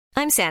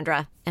I'm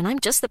Sandra, and I'm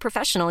just the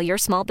professional your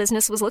small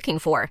business was looking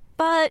for.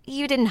 But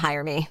you didn't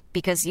hire me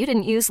because you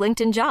didn't use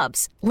LinkedIn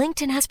Jobs.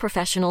 LinkedIn has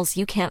professionals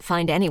you can't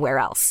find anywhere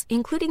else,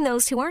 including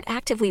those who aren't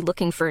actively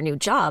looking for a new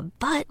job,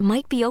 but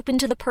might be open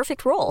to the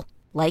perfect role,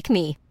 like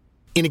me.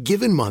 In a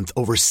given month,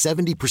 over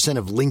 70%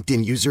 of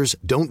LinkedIn users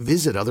don't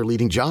visit other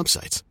leading job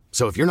sites.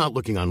 So if you're not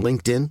looking on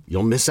LinkedIn,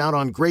 you'll miss out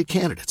on great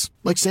candidates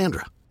like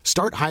Sandra.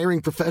 Start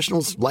hiring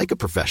professionals like a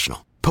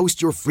professional.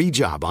 Post your free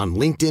job on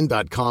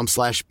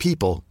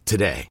linkedin.com/people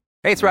today.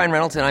 Hey, it's Ryan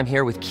Reynolds, and I'm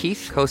here with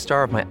Keith,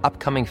 co-star of my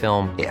upcoming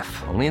film, If,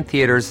 only in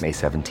theaters May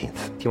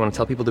 17th. Do you want to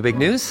tell people the big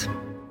news?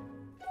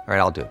 All right,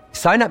 I'll do it.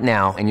 Sign up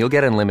now and you'll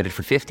get unlimited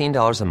for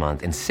 $15 a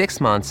month and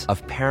 6 months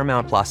of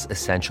Paramount Plus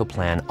Essential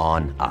Plan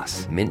on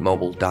us.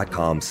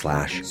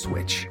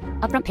 MintMobile.com/switch.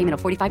 Upfront payment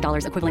of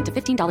 $45 equivalent to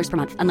 $15 per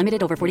month.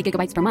 Unlimited over 40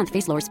 gigabytes per month.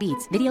 Face lower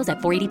speeds. Videos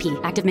at 480p.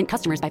 Active Mint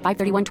customers by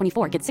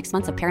 531.24 get 6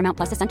 months of Paramount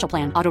Plus Essential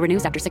Plan. Auto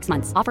renews after 6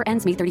 months. Offer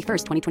ends May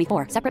 31st,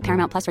 2024. Separate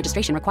Paramount Plus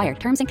registration required.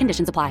 Terms and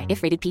conditions apply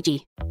if rated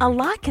PG. A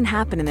lot can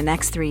happen in the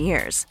next 3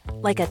 years.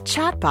 Like a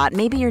chatbot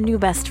may be your new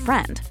best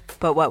friend.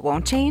 But what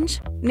won't change?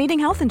 Needing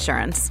health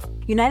insurance.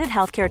 United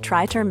Healthcare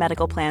Tri-Term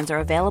Medical Plans are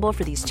available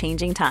for these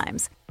changing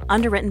times.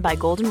 Underwritten by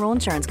Golden Rule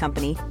Insurance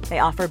Company, they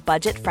offer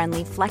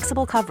budget-friendly,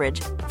 flexible coverage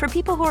for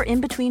people who are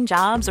in between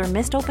jobs or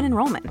missed open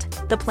enrollment.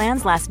 The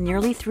plans last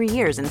nearly 3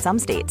 years in some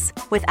states,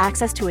 with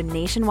access to a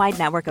nationwide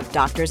network of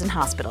doctors and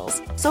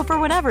hospitals. So for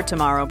whatever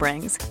tomorrow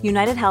brings,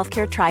 United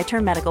Healthcare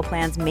Tri-Term Medical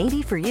Plans may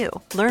be for you.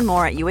 Learn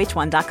more at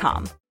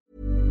uh1.com.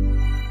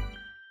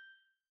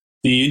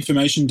 The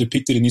information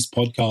depicted in this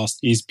podcast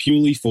is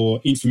purely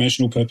for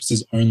informational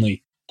purposes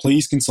only.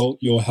 Please consult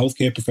your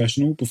healthcare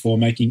professional before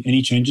making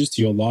any changes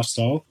to your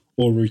lifestyle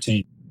or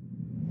routine.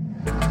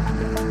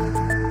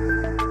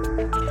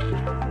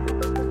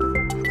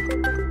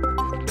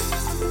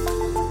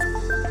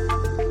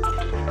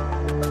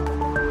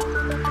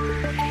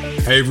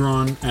 Hey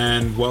everyone,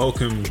 and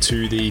welcome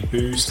to the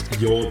Boost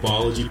Your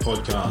Biology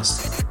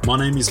podcast. My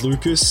name is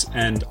Lucas,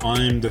 and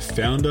I'm the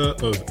founder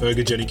of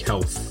Ergogenic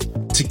Health.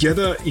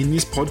 Together in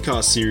this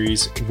podcast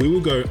series, we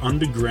will go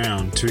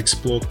underground to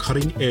explore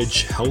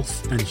cutting-edge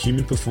health and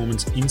human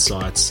performance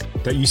insights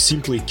that you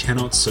simply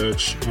cannot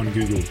search on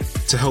Google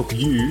to help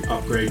you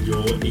upgrade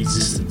your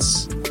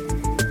existence.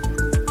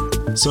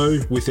 So,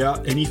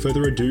 without any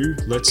further ado,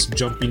 let's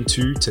jump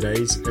into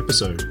today's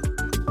episode.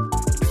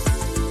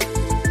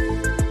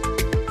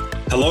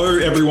 Hello,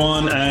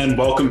 everyone, and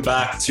welcome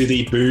back to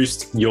the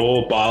Boost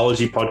Your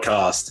Biology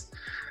podcast.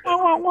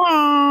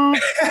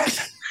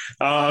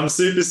 I'm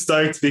super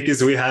stoked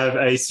because we have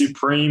a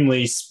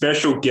supremely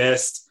special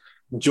guest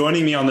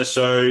joining me on the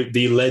show,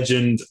 the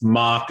legend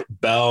Mark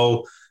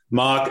Bell.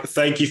 Mark,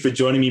 thank you for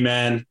joining me,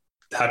 man.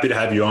 Happy to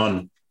have you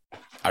on.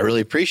 I really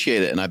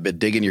appreciate it, and I've been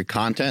digging your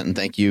content, and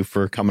thank you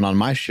for coming on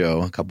my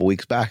show a couple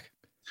weeks back.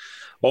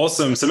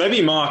 Awesome. So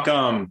maybe, Mark, do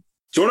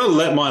you want to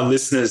let my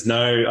listeners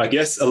know, I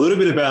guess, a little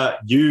bit about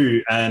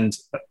you and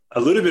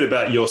a little bit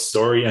about your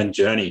story and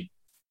journey?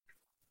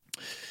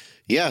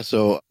 Yeah,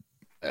 so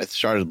I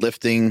started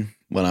lifting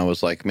when I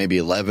was like maybe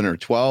 11 or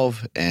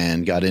 12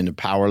 and got into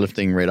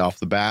powerlifting right off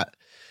the bat.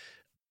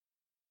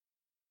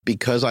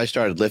 Because I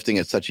started lifting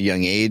at such a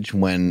young age,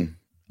 when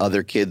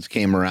other kids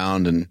came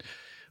around and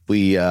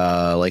we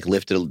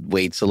lifted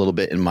weights a little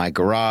bit in my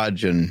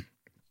garage, and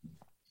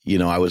you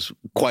know, I was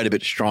quite a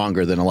bit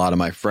stronger than a lot of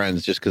my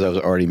friends just because I was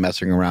already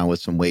messing around with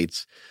some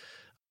weights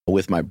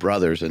with my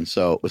brothers. And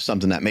so it was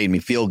something that made me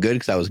feel good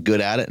because I was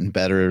good at it and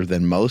better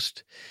than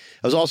most.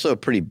 I was also a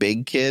pretty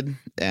big kid.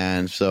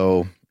 And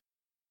so,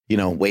 you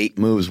know, weight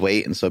moves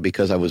weight. And so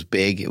because I was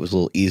big, it was a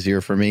little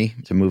easier for me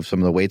to move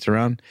some of the weights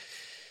around.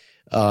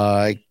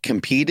 I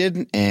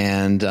competed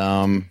and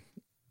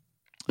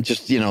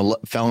just, you know,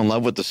 fell in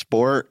love with the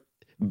sport.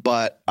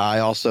 But I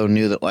also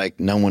knew that like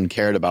no one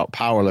cared about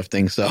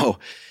powerlifting. So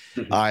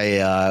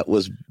I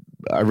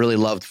really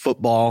loved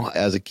football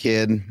as a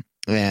kid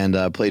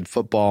and played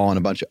football and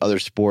a bunch of other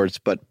sports.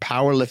 But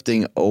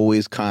powerlifting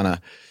always kind of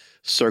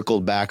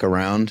circled back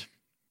around.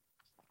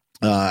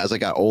 As I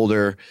got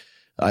older,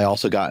 I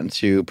also got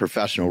into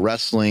professional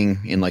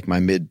wrestling in like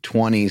my mid to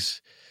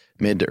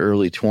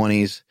early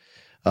 20s.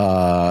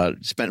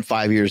 Spent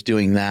 5 years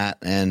doing that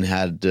and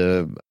had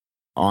the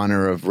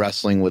honor of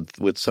wrestling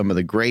with some of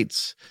the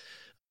greats.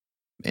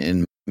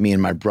 And me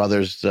and my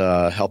brothers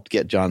helped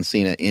get John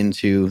Cena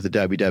into the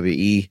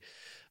WWE.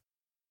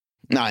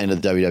 Not into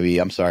the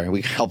WWE, I'm sorry.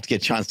 We helped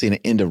get John Cena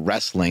into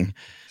wrestling.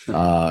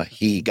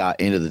 He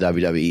got into the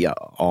WWE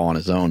all on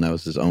his own. That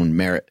was his own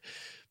merit.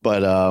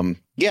 But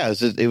yeah,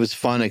 it was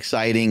fun,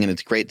 exciting, and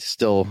it's great to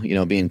still, you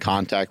know, be in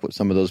contact with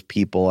some of those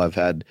people. I've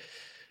had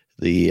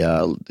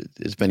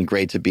it's been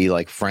great to be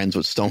like friends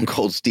with Stone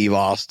Cold Steve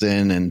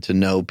Austin and to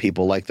know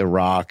people like The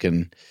Rock,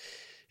 and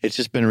it's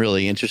just been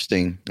really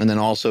interesting. And then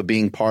also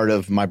being part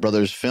of my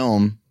brother's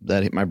film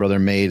that my brother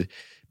made,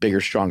 Bigger,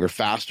 Stronger,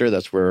 Faster.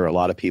 That's where a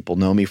lot of people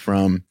know me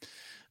from.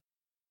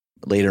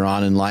 Later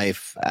on in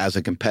life, as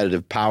a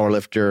competitive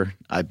powerlifter,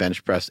 I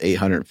bench pressed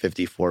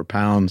 854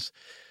 pounds.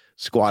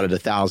 squatted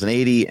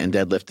 1,080 and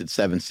deadlifted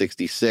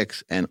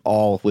 766, and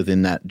all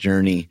within that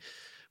journey.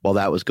 While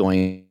that was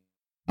going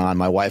on,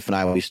 my wife and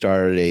I, we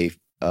started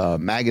a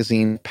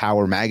magazine,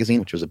 Power Magazine,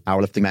 which was a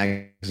powerlifting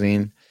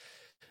magazine.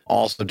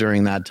 Also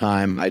during that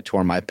time, I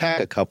tore my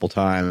pec a couple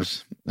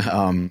times,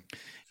 and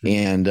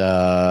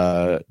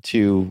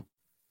to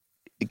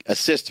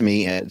assist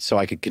me and so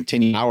I could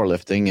continue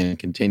powerlifting and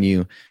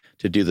continue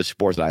to do the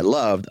sports that I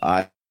loved,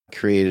 I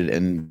created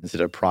and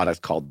invented a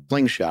product called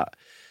Slingshot,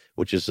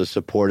 which is a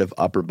supportive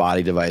upper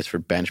body device for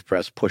bench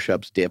press,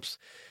 push-ups, dips.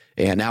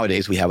 And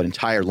nowadays we have an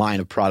entire line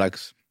of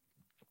products.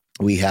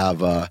 We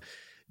have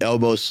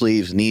elbow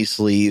sleeves,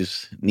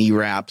 knee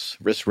wraps,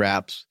 wrist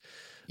wraps,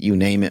 you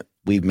name it,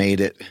 we've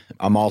made it.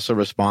 I'm also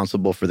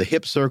responsible for the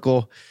Hip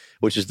Circle,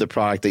 which is the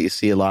product that you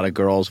see a lot of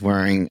girls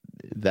wearing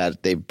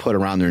that they put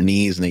around their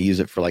knees, and they use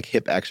it for like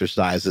hip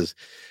exercises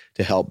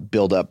to help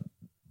build up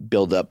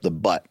the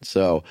butt.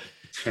 So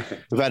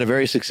we've had a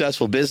very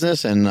successful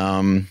business,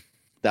 and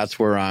that's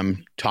where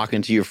I'm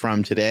talking to you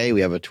from today.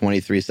 We have a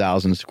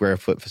 23,000 square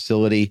foot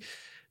facility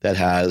that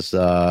has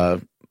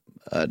an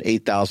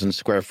 8,000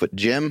 square foot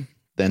gym.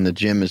 Then the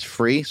gym is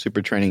free.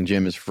 Super Training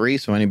Gym is free.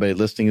 So anybody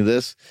listening to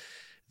this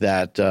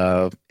that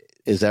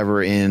is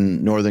ever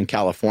in Northern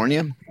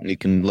California, you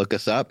can look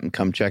us up and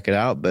come check it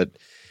out. But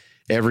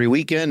every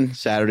weekend,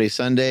 Saturday,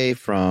 Sunday,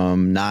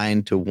 from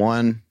 9 to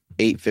 1,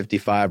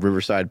 855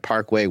 Riverside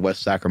Parkway,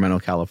 West Sacramento,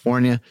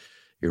 California.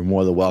 You're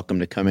more than welcome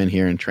to come in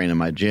here and train in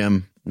my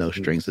gym. No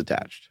strings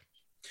attached.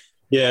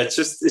 Yeah, it's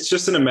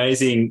just an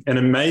amazing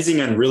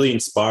and really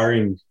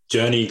inspiring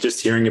journey,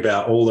 just hearing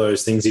about all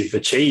those things you've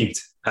achieved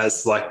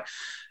as like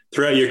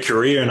throughout your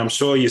career. And I'm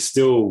sure you're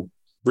still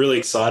really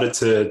excited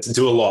to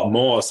do a lot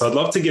more. So I'd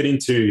love to get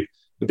into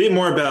a bit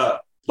more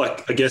about,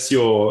 like, I guess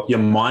your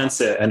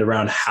mindset and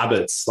around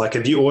habits. Like,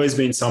 have you always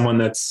been someone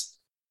that's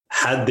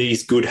had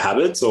these good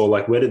habits, or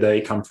like, where did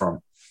they come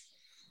from?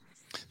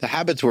 The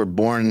habits were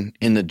born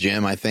in the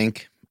gym, I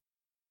think.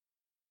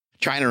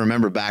 Trying to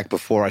remember back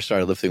before I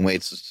started lifting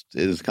weights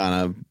is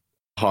kind of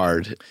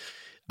hard.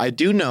 I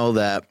do know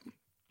that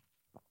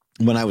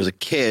when I was a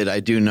kid,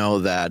 I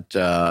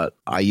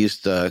I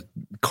used to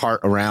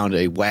cart around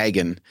a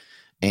wagon,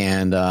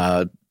 and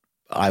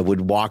I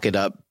would walk it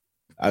up.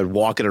 I would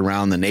walk it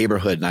around the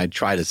neighborhood, and I'd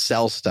try to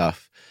sell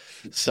stuff.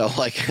 So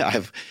like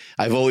I've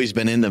always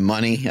been into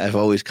money. I've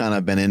always kind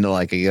of been into,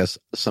 like, I guess,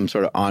 some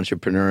sort of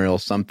entrepreneurial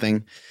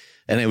something.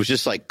 And it was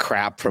just like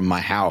crap from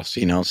my house,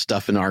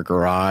 stuff in our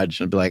garage.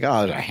 And I'd be like,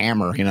 oh, there's a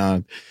hammer,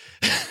 And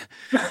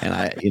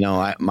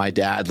my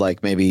dad,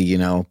 like, maybe,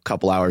 a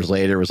couple hours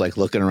later was like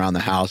looking around the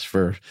house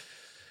for,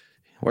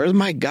 where's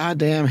my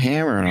goddamn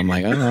hammer? And I'm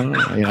like, I don't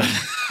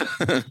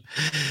know.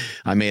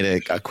 I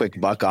made a quick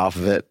buck off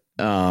of it.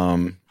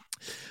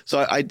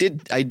 So I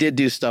did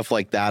do stuff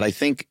like that. I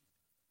think,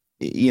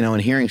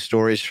 and hearing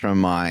stories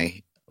from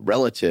my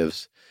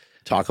relatives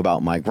talk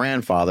about my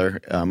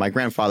grandfather. My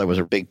grandfather was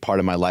a big part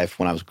of my life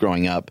when I was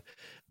growing up,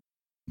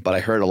 but I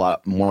heard a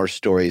lot more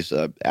stories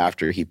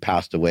after he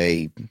passed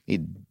away. He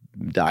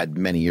died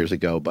many years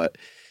ago, but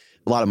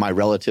a lot of my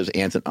relatives,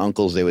 aunts and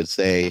uncles, they would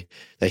say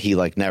that he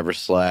like never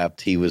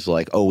slept. He was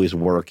like always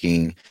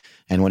working.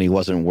 And when he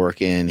wasn't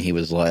working, he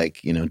was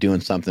like,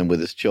 doing something with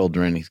his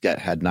children.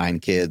 Had 9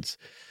 kids.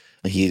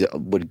 He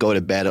would go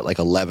to bed at like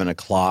 11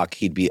 o'clock.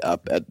 He'd be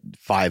up at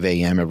 5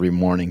 a.m. every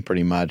morning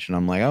pretty much. And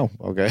I'm like, oh,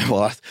 okay.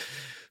 Well,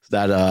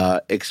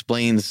 that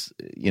explains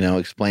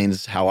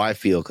how I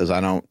feel, because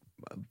I don't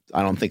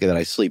think that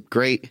I sleep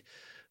great,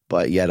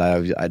 but yet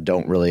I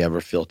don't really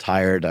ever feel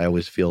tired. I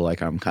always feel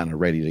like I'm kind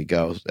of ready to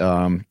go.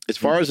 As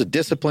far as the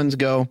disciplines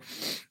go,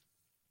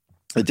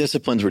 the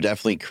disciplines were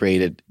definitely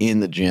created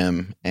in the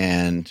gym,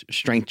 and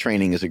strength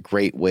training is a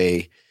great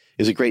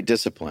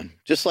discipline.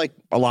 Just like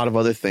a lot of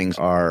other things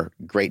are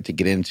great to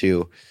get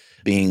into,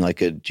 being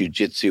like a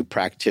jiu-jitsu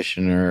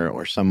practitioner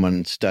or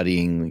someone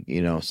studying,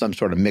 some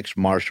sort of mixed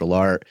martial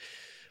art.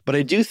 But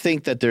I do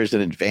think that there's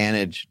an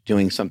advantage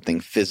doing something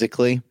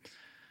physically.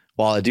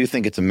 While I do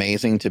think it's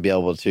amazing to be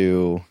able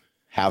to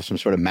have some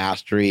sort of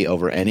mastery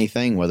over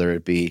anything, whether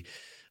it be,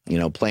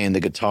 playing the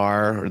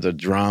guitar or the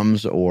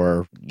drums,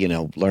 or,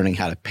 learning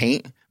how to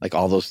paint, like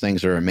all those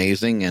things are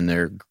amazing and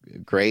they're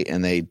great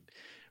and they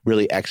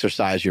really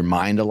exercise your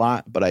mind a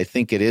lot. But I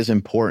think it is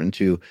important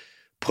to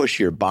push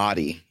your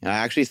body. And I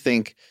actually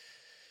think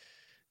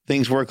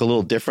things work a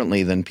little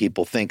differently than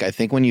people think. I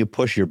think when you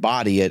push your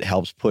body, it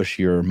helps push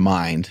your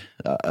mind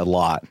a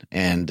lot.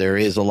 And there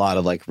is a lot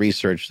of like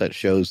research that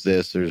shows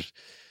this. There's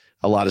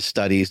a lot of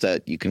studies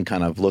that you can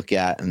kind of look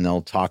at, and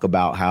they'll talk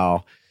about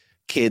how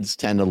kids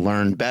tend to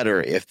learn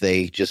better if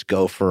they just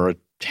go for a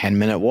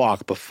 10-minute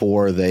walk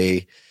before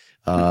they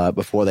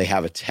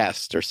have a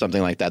test or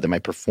something like that. They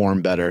might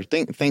perform better.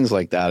 Things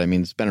like that. I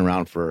mean, it's been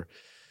around for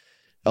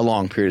a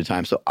long period of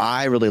time. So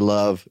I really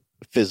love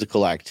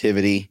physical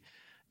activity.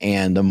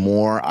 And the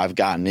more I've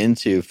gotten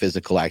into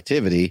physical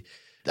activity,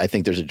 I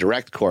think there's a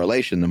direct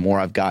correlation. The more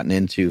I've gotten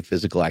into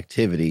physical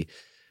activity,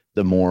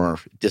 the more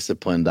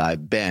disciplined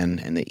I've been,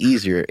 and the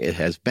easier it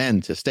has been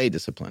to stay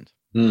disciplined.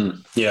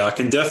 Yeah, I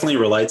can definitely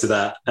relate to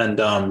that.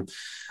 And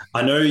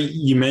I know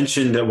you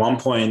mentioned at one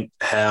point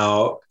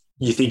how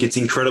you think it's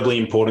incredibly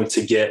important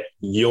to get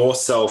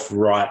yourself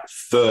right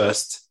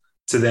first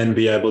to then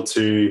be able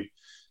to,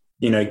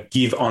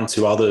 give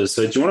onto others.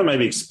 So do you want to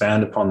maybe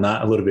expand upon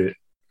that a little bit?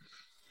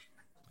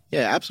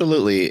 Yeah,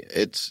 absolutely.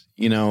 It's,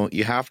 you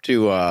have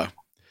to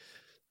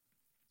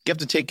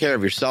take care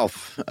of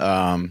yourself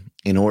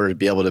in order to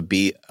be able to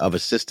be of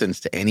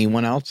assistance to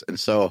anyone else. And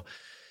so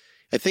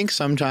I think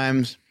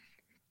sometimes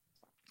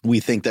we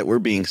think that we're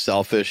being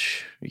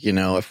selfish,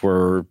 if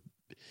we're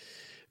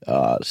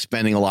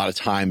spending a lot of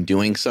time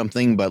doing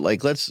something. But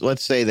like, let's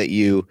say that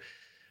you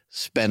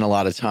spend a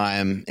lot of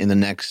time in the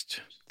next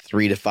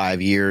 3 to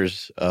 5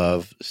 years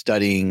of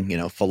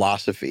studying,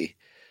 philosophy,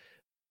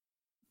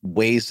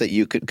 ways that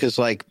you could, because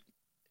like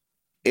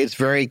it's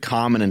very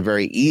common and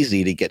very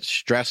easy to get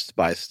stressed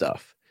by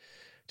stuff,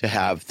 to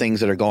have things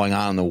that are going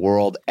on in the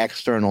world,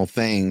 external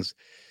things,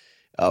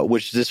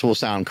 which this will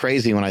sound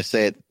crazy when I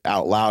say it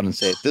out loud and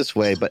say it this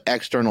way, but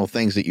external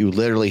things that you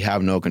literally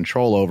have no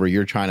control over,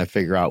 you're trying to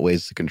figure out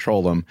ways to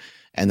control them.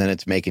 And then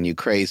it's making you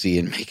crazy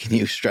and making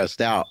you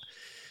stressed out.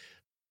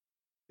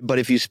 But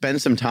if you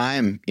spend some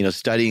time,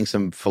 studying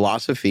some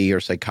philosophy or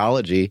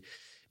psychology,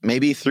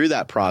 maybe through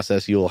that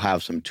process, you'll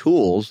have some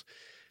tools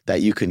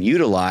that you can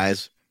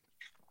utilize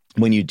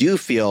when you do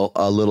feel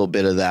a little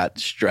bit of that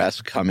stress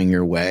coming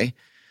your way.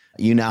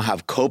 You now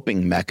have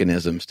coping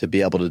mechanisms to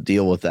be able to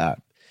deal with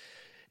that.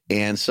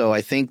 And so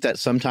I think that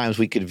sometimes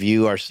we could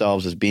view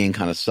ourselves as being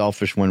kind of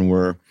selfish when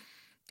we're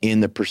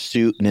in the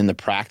pursuit and in the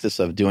practice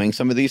of doing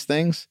some of these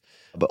things.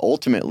 But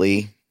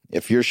ultimately,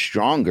 if you're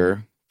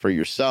stronger for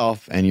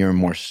yourself and you're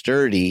more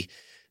sturdy,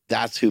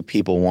 that's who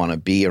people want to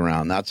be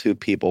around. That's who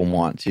people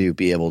want to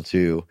be able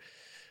to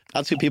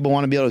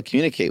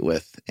communicate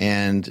with.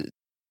 And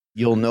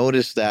you'll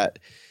notice that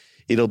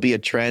it'll be a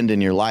trend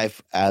in your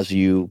life as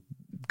you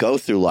go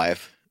through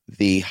life.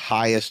 The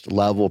highest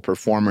level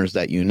performers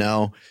that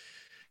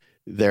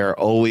they're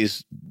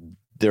always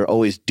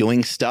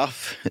doing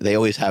stuff. They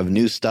always have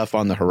new stuff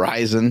on the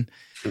horizon.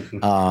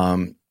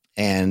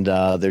 And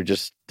they're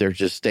just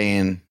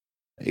staying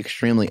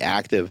extremely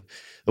active.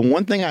 The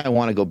one thing I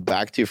want to go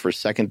back to for a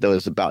second, though,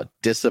 is about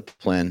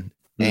discipline.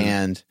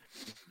 And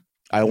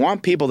I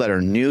want people that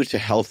are new to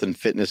health and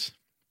fitness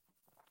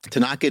to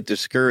not get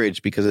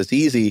discouraged, because it's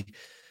easy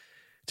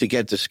to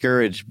get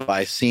discouraged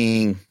by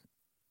seeing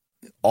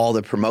all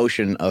the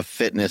promotion of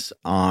fitness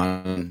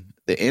on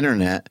the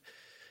internet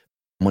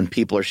when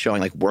people are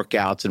showing like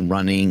workouts and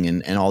running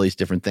and all these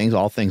different things,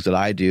 all things that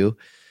I do.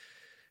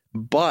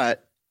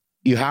 But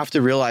you have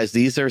to realize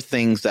these are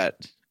things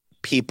that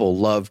people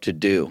love to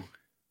do.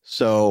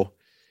 So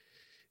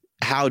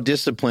how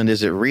disciplined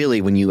is it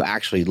really when you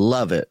actually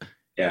love it?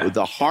 Yeah.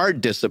 The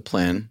hard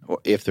discipline, or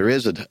if there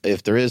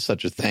is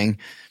such a thing,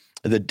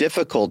 the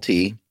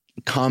difficulty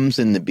comes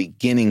in the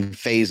beginning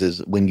phases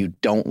when you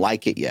don't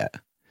like it yet.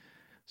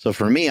 So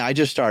for me, I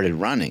just started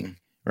running,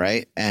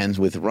 right? And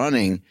with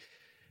running,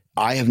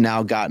 I have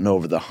now gotten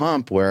over the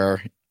hump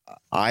where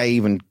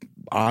on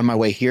my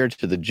way here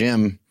to the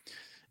gym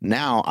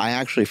now, I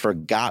actually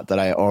forgot that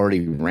I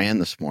already ran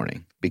this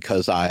morning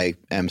because I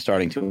am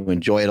starting to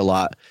enjoy it a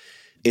lot.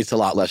 It's a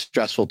lot less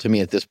stressful to me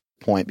at this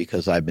point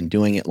because I've been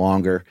doing it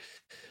longer.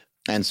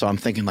 And so I'm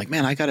thinking like,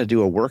 man, I got to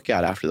do a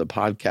workout after the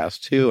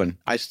podcast too. And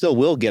I still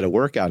will get a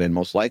workout in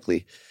most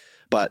likely,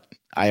 but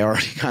I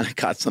already kind of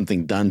got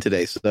something done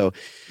today. So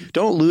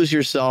don't lose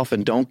yourself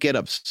and don't get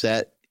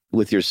upset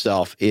with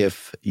yourself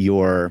if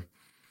your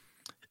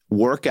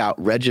workout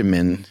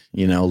regimen,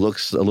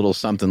 looks a little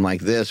something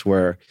like this,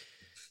 where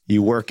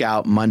you work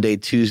out Monday,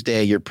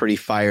 Tuesday, you're pretty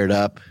fired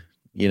up.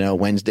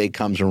 Wednesday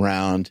comes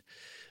around,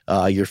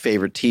 your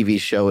favorite TV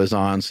show is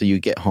on, so you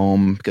get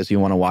home because you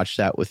want to watch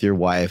that with your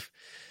wife.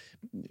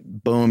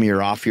 Boom,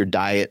 you're off your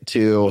diet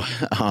too.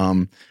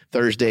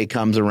 Thursday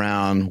comes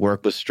around,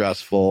 work was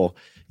stressful.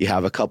 You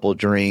have a couple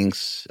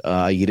drinks.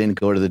 You didn't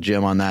go to the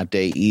gym on that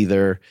day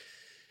either.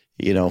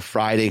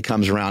 Friday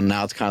comes around,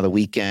 now it's kind of the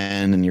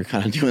weekend and you're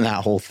kind of doing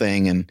that whole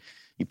thing. And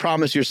you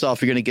promise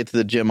yourself you're going to get to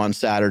the gym on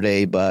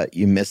Saturday, but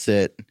you miss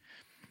it.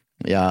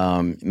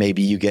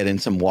 Maybe you get in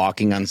some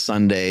walking on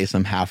Sunday,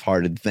 some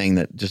half-hearted thing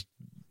that just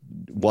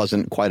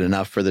wasn't quite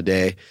enough for the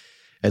day.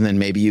 And then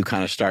maybe you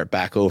kind of start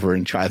back over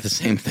and try the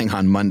same thing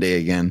on Monday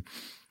again.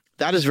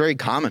 That is very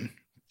common.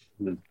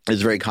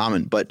 It's very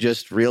common, but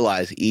just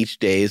realize each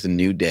day is a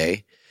new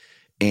day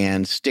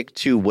and stick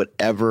to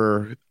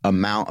whatever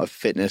amount of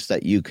fitness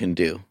that you can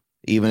do.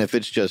 Even if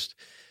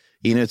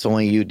it's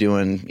only you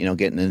doing,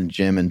 getting in the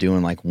gym and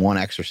doing like one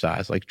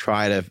exercise, like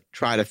try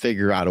to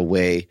figure out a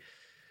way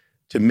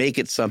to make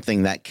it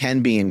something that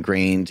can be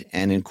ingrained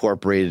and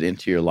incorporated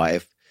into your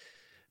life.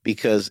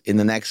 Because in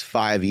the next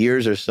 5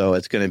 years or so,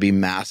 it's going to be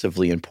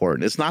massively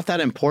important. It's not that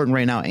important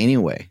right now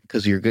anyway,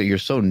 because you're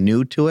so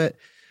new to it.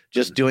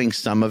 Just doing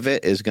some of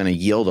it is going to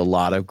yield a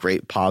lot of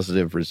great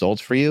positive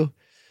results for you.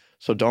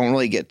 So don't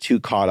really get too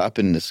caught up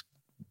in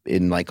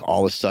like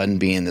all of a sudden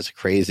being this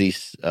crazy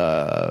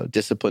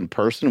disciplined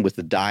person with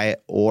the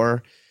diet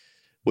or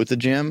with the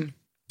gym.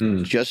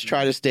 Just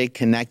try to stay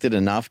connected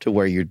enough to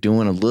where you're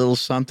doing a little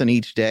something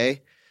each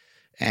day.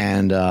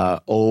 And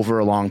over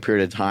a long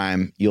period of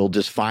time, you'll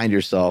just find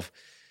yourself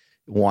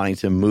wanting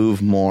to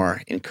move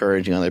more,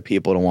 encouraging other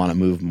people to want to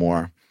move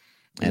more.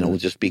 And it will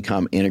just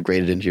become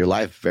integrated into your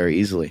life very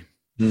easily.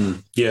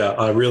 Yeah,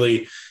 I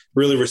really,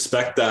 really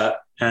respect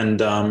that.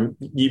 And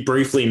you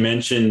briefly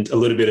mentioned a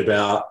little bit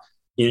about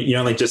you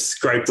only just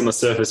scraped on the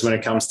surface when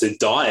it comes to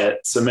diet.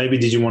 So maybe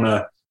did you want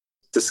to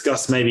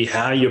discuss maybe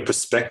how your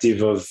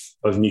perspective of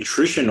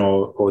nutrition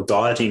or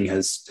dieting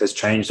has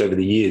changed over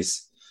the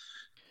years?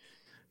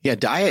 Yeah,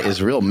 diet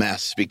is a real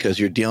mess because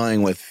you're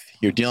dealing with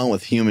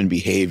human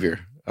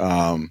behavior,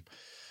 and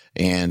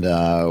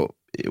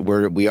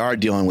we are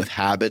dealing with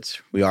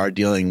habits. We are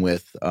dealing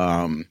with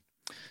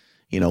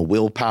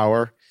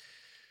willpower.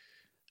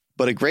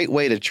 But a great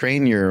way to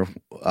train your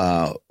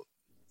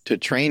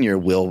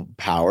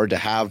willpower, to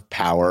have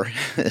power,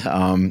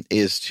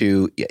 is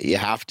you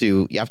have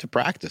to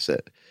practice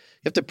it.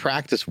 You have to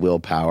practice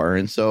willpower,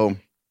 and so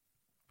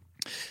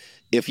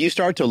if you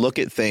start to look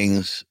at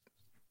things,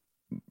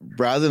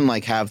 rather than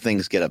have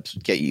things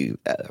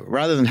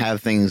rather than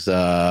have things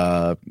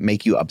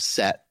make you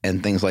upset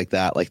and things like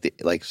that,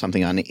 like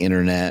something on the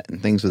internet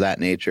and things of that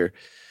nature,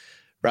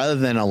 rather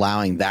than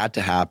allowing that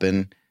to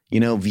happen,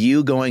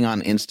 view going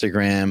on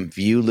Instagram,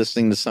 view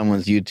listening to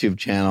someone's YouTube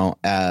channel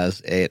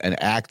as an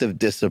act of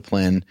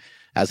discipline,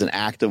 as an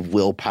act of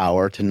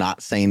willpower to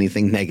not say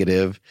anything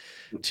negative.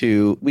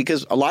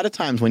 Because a lot of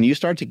times when you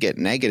start to get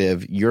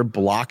negative, you're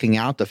blocking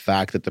out the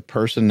fact that the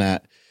person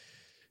that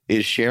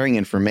is sharing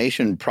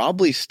information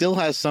probably still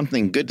has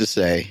something good to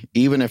say,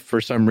 even if for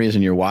some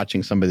reason you're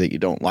watching somebody that you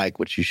don't like,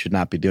 which you should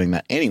not be doing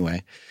that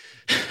anyway.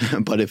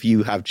 But if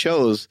you have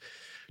chose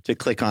to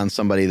click on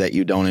somebody that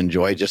you don't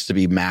enjoy just to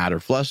be mad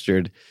or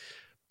flustered,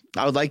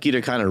 I would like you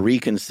to kind of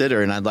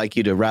reconsider, and I'd like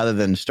you to rather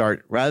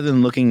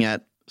than looking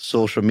at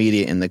social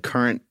media in the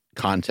current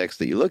context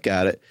that you look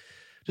at it,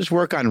 just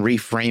work on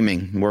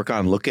reframing, work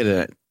on looking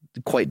at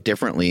it quite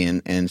differently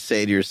and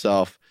say to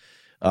yourself,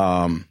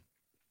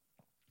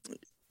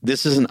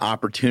 this is an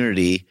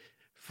opportunity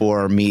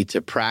for me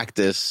to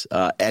practice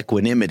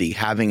equanimity,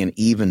 having an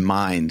even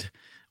mind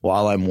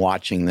while I'm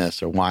watching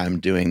this or while I'm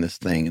doing this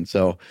thing. And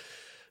so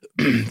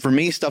for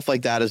me, stuff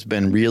like that has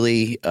been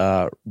really,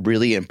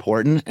 really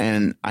important.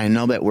 And I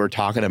know that we're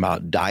talking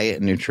about diet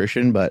and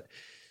nutrition, but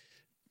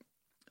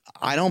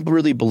I don't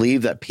really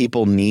believe that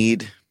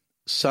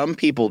some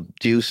people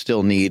do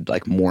still need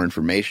more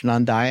information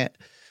on diet.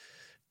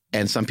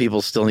 And some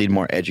people still need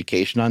more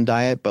education on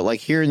diet. But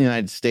here in the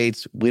United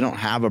States, we don't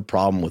have a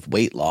problem with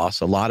weight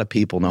loss. A lot of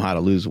people know how to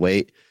lose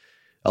weight.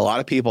 A lot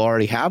of people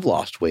already have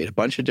lost weight a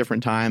bunch of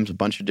different times, a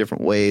bunch of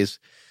different ways.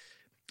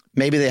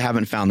 Maybe they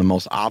haven't found the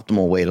most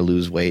optimal way to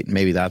lose weight.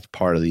 Maybe that's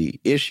part of the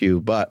issue.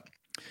 But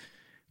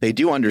they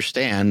do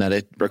understand that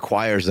it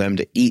requires them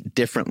to eat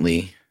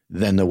differently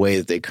than the way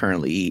that they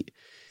currently eat.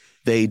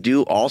 They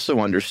do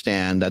also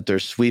understand that they're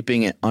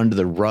sweeping it under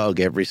the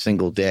rug every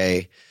single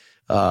day.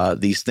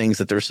 These things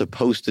that they're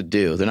supposed to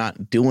do. They're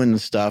not doing the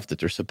stuff that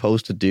they're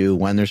supposed to do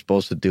when they're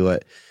supposed to do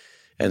it.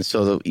 And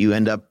so you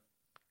end up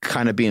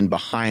kind of being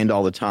behind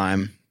all the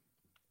time,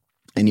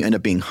 and you end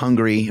up being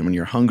hungry. And when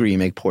you're hungry, you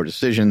make poor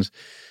decisions.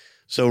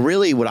 So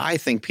really what I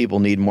think people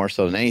need more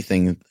so than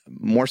anything,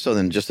 more so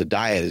than just a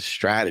diet, is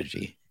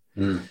strategy.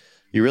 You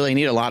really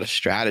need a lot of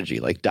strategy.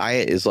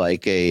 Diet is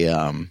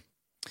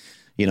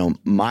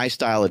my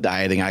style of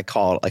dieting, I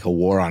call it a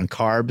war on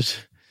carbs.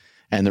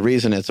 And the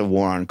reason it's a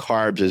war on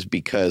carbs is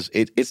because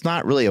it's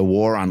not really a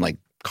war on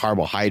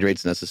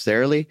carbohydrates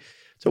necessarily.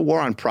 It's a war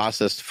on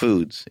processed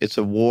foods. It's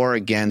a war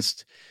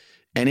against,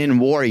 and in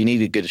war, you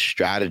need a good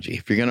strategy.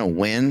 If you're going to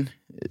win,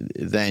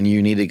 then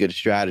you need a good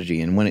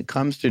strategy. And when it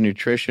comes to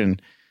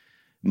nutrition,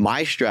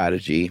 my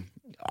strategy,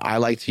 I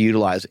like to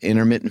utilize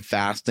intermittent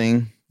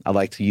fasting. I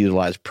like to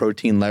utilize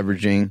protein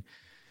leveraging.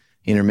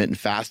 Intermittent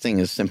fasting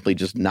is simply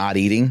just not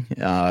eating.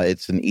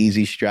 It's an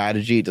easy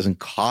strategy. It doesn't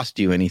cost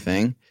you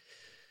anything.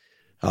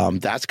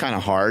 That's kind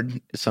of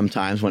hard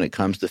sometimes when it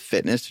comes to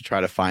fitness, to try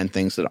to find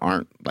things that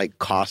aren't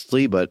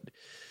costly, but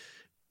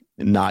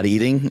not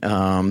eating.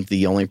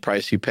 The only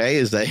price you pay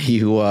is that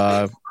you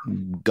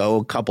go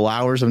a couple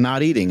hours of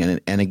not eating.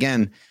 And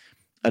again,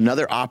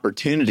 another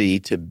opportunity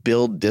to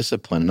build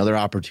discipline, another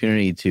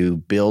opportunity to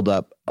build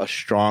up a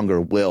stronger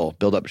will,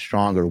 build up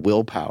stronger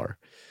willpower.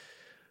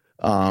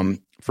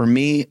 For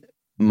me,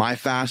 my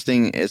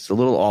fasting, it's a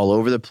little all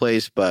over the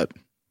place, but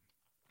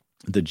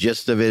the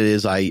gist of it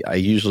is I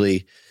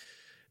usually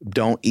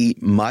don't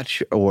eat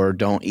much or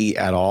don't eat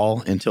at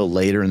all until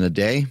later in the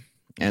day.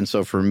 And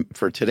so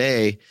for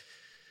today,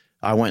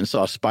 I went and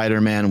saw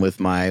Spider-Man with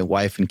my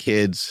wife and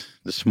kids.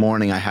 This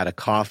morning I had a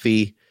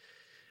coffee.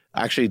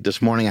 Actually,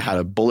 this morning I had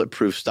a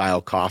bulletproof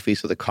style coffee.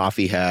 So the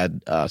coffee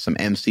had some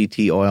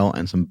MCT oil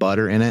and some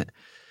butter in it.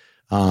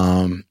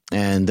 And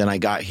then I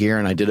got here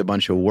and I did a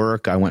bunch of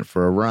work. I went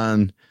for a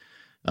run.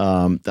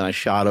 Then I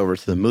shot over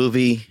to the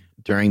movie.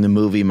 During the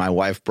movie, my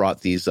wife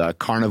brought these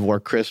carnivore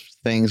crisp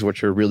things,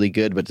 which are really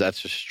good, but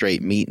that's just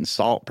straight meat and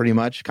salt pretty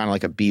much, kind of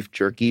like a beef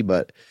jerky,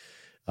 but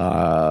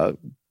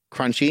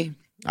crunchy.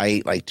 I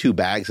eat like 2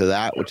 bags of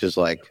that, which is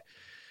like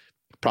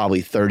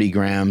probably 30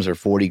 grams or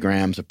 40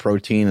 grams of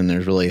protein, and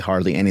there's really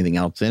hardly anything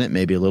else in it,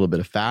 maybe a little bit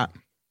of fat.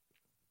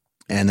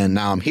 And then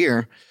now I'm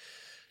here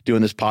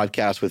doing this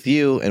podcast with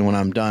you, and when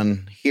I'm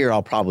done here,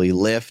 I'll probably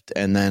lift,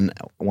 and then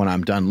when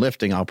I'm done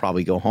lifting, I'll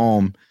probably go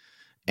home,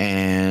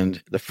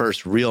 and the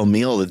first real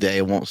meal of the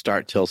day won't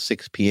start till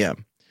 6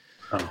 p.m.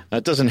 Oh.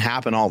 That doesn't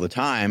happen all the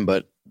time,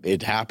 but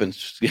it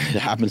happens. It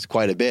happens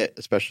quite a bit,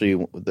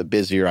 especially the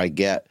busier I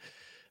get.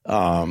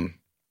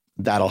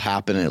 That'll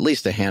happen at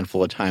least a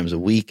handful of times a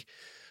week.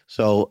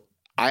 So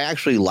I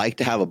actually like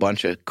to have a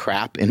bunch of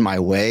crap in my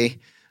way.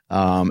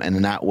 And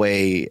in that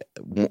way,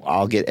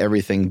 I'll get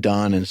everything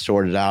done and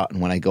sorted out.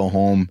 And when I go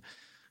home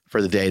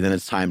for the day, then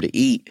it's time to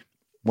eat.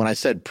 When I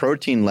said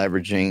protein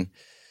leveraging,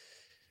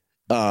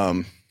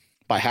 by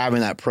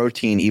having that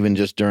protein, even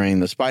just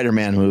during the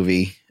Spider-Man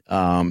movie,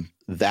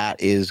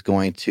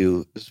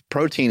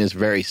 protein is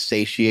very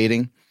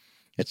satiating.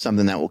 It's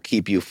something that will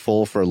keep you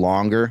full for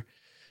longer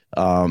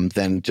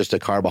than just a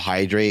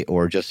carbohydrate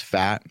or just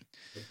fat.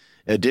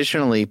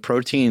 Additionally,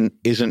 protein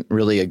isn't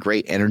really a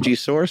great energy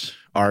source.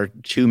 Our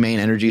 2 main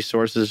energy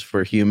sources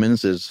for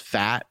humans is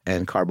fat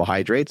and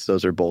carbohydrates.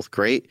 Those are both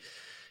great.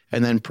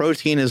 And then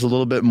protein is a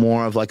little bit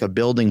more of like a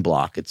building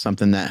block. It's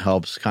something that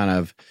helps kind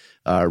of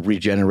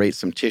regenerate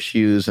some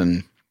tissues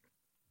and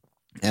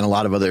a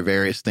lot of other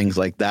various things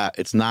like that.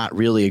 It's not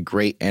really a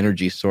great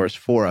energy source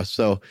for us.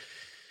 So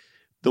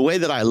the way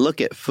that I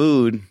look at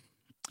food,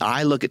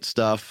 I look at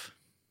things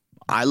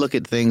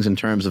in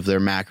terms of their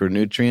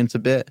macronutrients a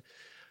bit.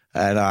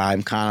 And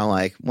I'm kind of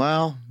like,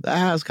 well, that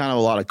has kind of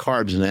a lot of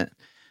carbs in it.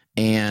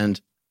 And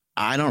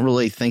I don't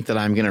really think that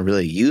I'm going to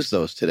really use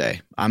those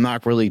today. I'm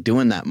not really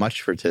doing that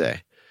much for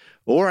today.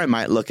 Or I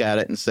might look at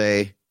it and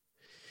say,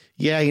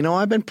 yeah,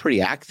 I've been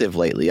pretty active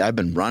lately. I've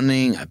been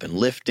running. I've been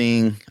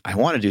lifting. I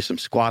want to do some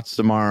squats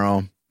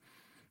tomorrow.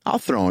 I'll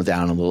throw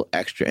down a little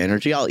extra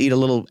energy. I'll eat a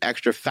little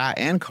extra fat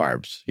and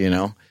carbs,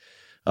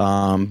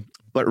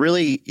 But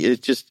really,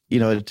 it's just,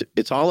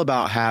 it's all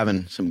about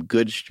having some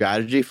good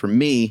strategy. For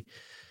me,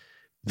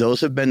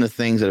 those have been the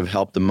things that have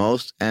helped the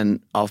most.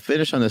 And I'll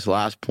finish on this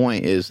last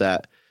point is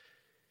that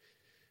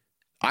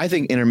I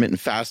think intermittent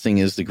fasting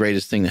is the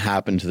greatest thing to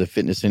happen to the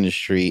fitness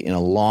industry in a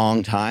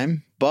long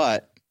time.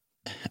 But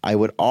I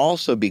would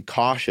also be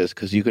cautious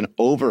because you can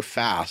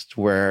overfast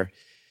where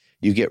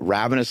you get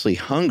ravenously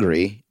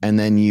hungry and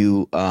then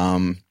you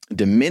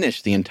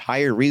diminish the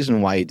entire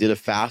reason why you did a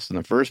fast in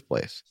the first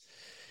place.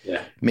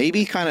 Yeah.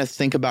 Maybe kind of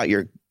think about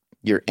your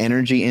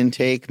energy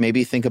intake.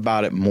 Maybe think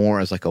about it more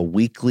as like a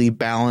weekly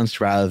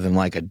balance rather than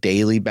like a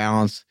daily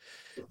balance.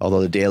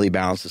 Although the daily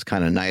balance is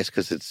kind of nice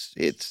because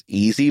it's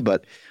easy.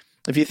 But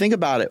if you think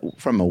about it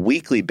from a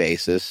weekly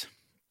basis,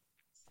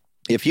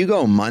 if you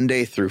go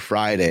Monday through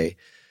Friday,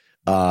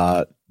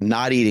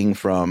 not eating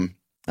from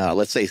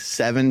let's say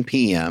 7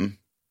 p.m.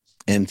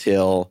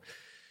 until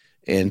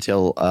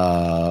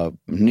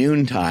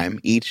noontime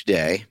each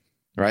day,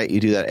 right? You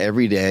do that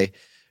every day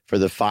for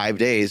the 5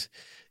 days.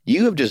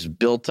 You have just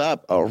built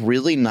up a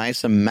really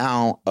nice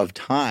amount of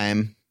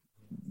time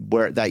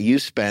that you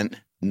spent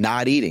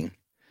not eating.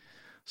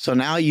 So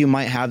now you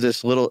might have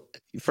this little,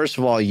 first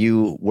of all,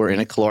 you were in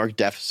a caloric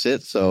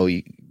deficit, so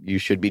you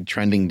should be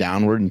trending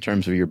downward in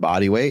terms of your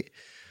body weight.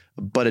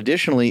 But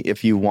additionally,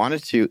 if you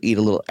wanted to eat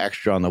a little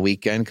extra on the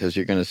weekend because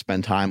you're going to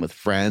spend time with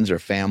friends or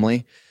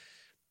family,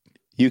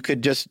 you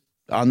could just,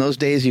 on those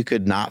days, you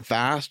could not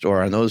fast,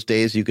 or on those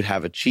days, you could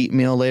have a cheat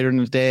meal later in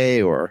the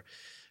day, or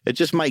it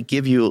just might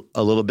give you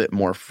a little bit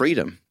more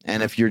freedom.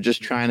 And if you're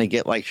just trying to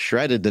get like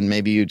shredded, then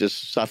maybe you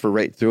just suffer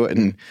right through it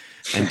and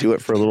do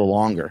it for a little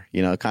longer.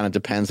 It kind of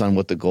depends on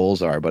what the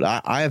goals are.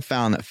 But I have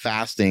found that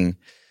fasting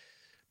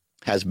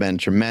has been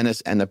tremendous.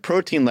 And the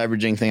protein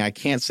leveraging thing, I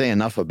can't say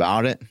enough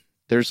about it.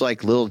 There's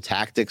like little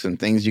tactics and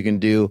things you can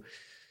do.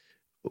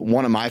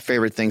 One of my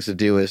favorite things to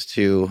do is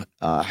to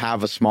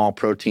have a small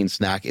protein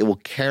snack. It will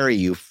carry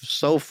you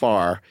so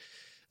far.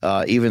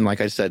 Even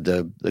like I said,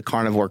 the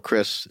carnivore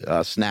crisp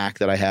snack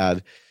that I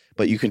had,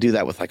 but you can do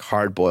that with like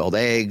hard boiled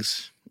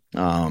eggs.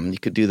 You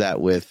could do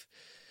that with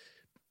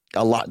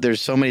a lot.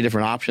 There's so many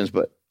different options,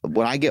 but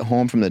when I get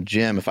home from the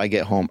gym, if I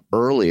get home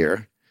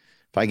earlier,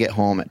 if I get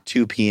home at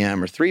 2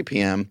 p.m. or 3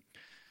 p.m.,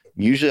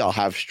 usually I'll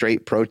have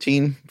straight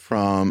protein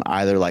from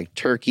either like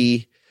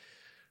turkey,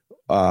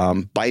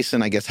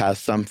 bison, I guess has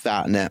some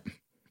fat in it.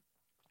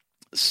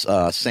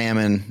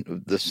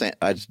 Salmon,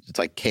 it's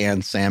like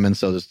canned salmon,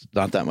 so there's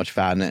not that much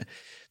fat in it.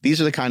 These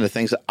are the kind of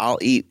things that I'll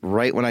eat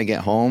right when I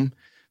get home.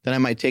 Then I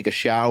might take a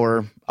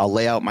shower. I'll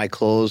lay out my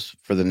clothes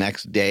for the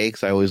next day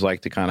because I always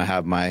like to kind of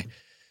have my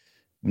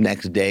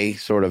next day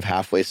sort of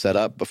halfway set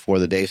up before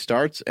the day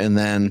starts. And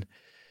then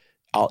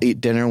I'll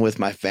eat dinner with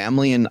my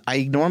family. And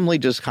I normally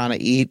just kind of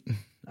eat.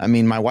 I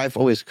mean, my wife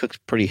always cooks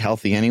pretty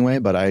healthy anyway,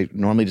 but I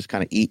normally just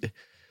kind of eat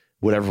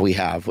whatever we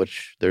have,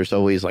 which there's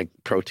always like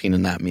protein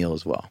in that meal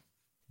as well.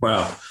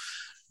 Wow.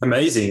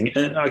 Amazing.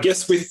 And I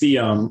guess with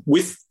the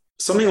with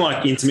something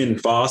like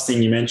intermittent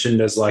fasting, you mentioned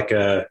as like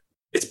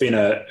it's been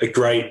a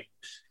great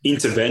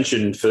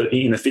intervention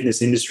in the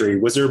fitness industry,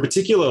 was there a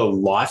particular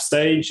life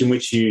stage in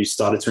which you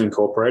started to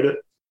incorporate it?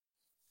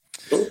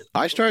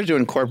 I started to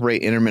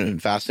incorporate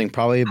intermittent fasting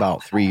probably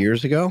about 3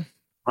 years ago.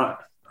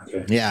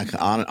 Okay. Yeah,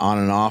 on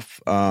and off.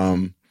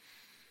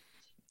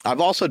 I've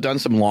also done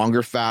some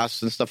longer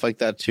fasts and stuff like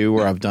that too,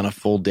 where I've done a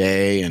full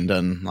day and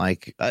done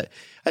like I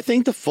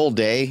think the full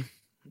day.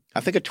 I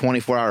think a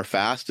 24-hour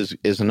fast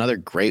is another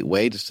great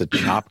way just to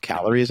chop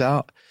calories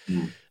out.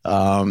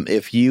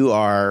 If you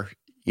are,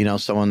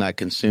 someone that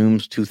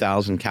consumes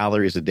 2,000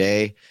 calories a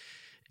day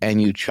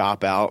and you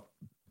chop out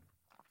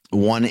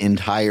one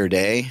entire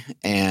day,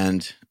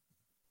 and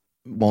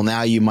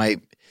now you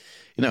might,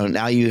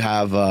 now you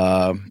have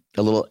a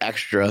little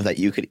extra that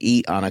you could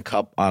eat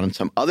on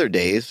some other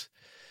days,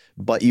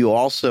 but you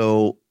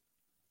also,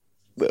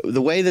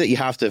 the way that you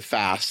have to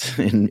fast,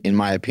 in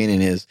my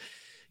opinion, is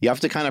you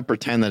have to kind of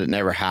pretend that it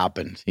never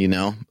happened,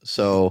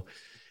 So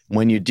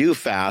when you do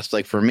fast,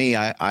 like for me,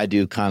 I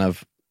do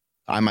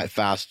I might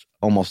fast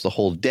almost the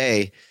whole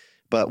day,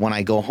 but when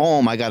I go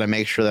home, I got to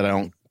make sure that I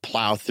don't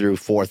plow through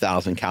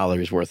 4,000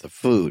 calories worth of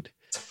food.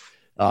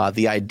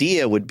 The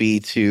idea would be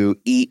to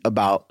eat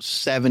about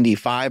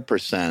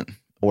 75%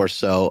 or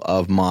so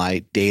of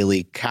my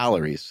daily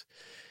calories.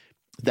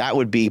 That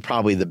would be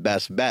probably the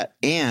best bet.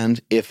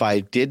 And if I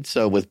did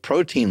so with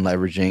protein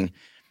leveraging,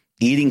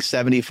 eating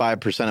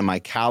 75% of my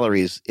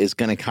calories is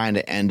going to kind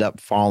of end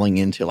up falling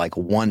into like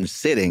one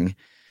sitting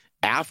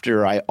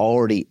after I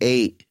already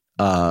ate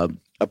a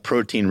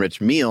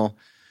protein-rich meal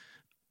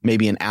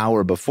maybe an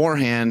hour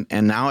beforehand.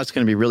 And now it's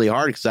going to be really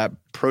hard because that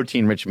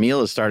protein-rich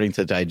meal is starting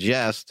to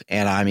digest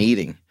and I'm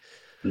eating.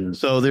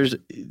 So there's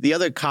the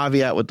other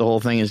caveat with the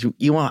whole thing is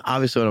you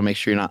obviously want to make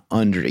sure you're not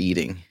under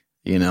eating.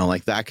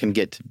 Like that can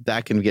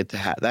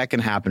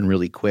happen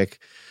really quick.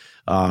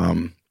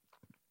 But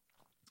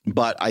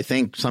I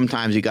think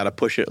sometimes you got to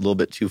push it a little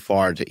bit too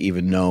far to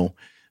even know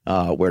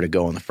where to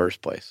go in the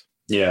first place.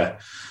 Yeah.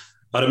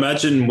 I'd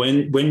imagine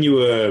when you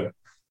were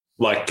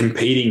like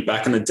competing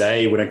back in the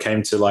day, when it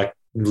came to like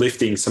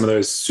lifting some of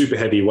those super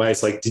heavy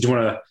weights, like did you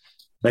want to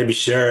maybe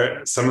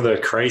share some of the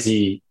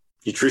crazy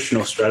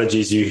nutritional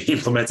strategies you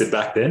implemented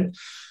back then?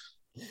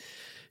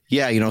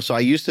 Yeah, so I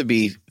used to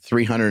be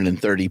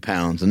 330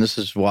 pounds, and this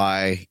is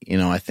why,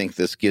 I think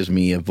this gives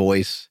me a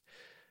voice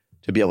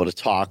to be able to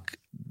talk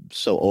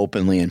so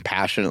openly and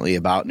passionately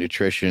about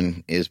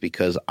nutrition, is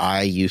because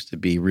I used to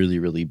be really,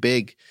 really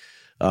big.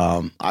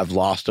 I've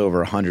lost over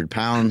 100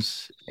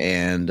 pounds,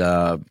 and,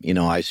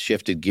 I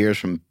shifted gears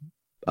from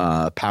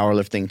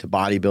powerlifting to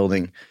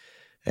bodybuilding,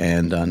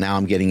 and now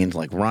I'm getting into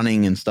like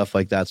running and stuff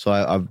like that. So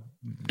I've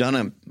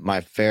done my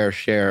fair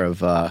share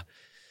of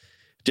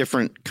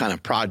different kind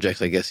of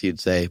projects, I guess you'd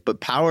say.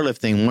 But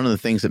powerlifting, one of the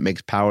things that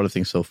makes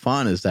powerlifting so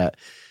fun is that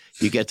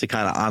you get to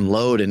kind of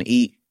unload and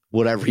eat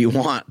whatever you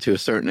want to a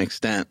certain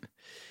extent.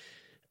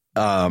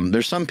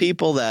 There's some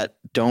people that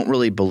don't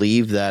really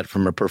believe that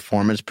from a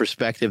performance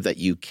perspective that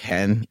you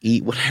can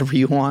eat whatever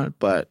you want,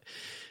 but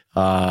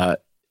I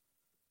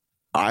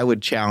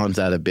would challenge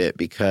that a bit,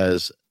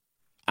 because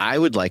I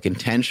would like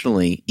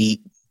intentionally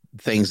eat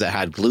things that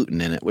had gluten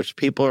in it, which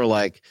people are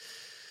like,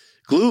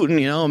 gluten,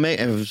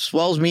 it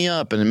swells me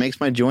up and it makes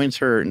my joints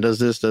hurt and does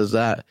this, does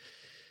that.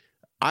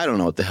 I don't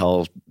know what the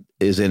hell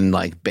is in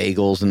like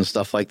bagels and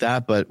stuff like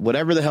that, but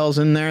whatever the hell's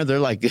in there,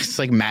 it's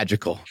like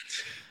magical.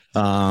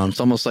 It's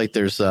almost like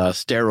there's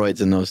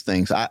steroids in those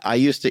things. I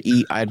used to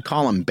eat, I'd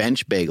call them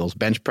bench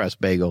press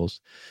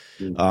bagels.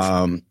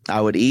 I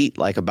would eat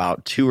like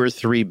about 2 or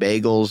 3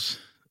 bagels,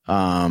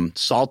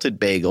 salted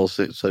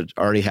bagels. So it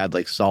already had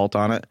like salt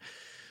on it.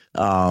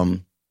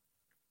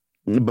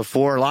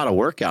 Before a lot of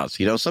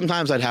workouts,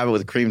 sometimes I'd have it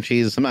with cream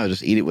cheese, and sometimes I'd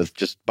just eat it with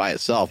just by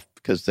itself,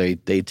 because they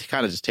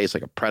kind of just taste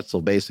like a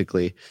pretzel,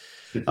 basically.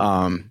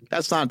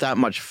 That's not that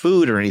much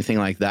food or anything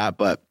like that,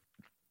 but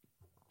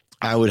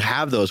I would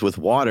have those with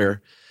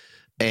water,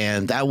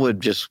 and that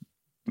would just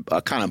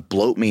kind of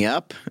bloat me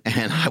up,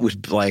 and I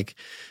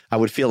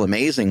would feel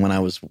amazing when I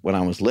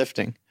was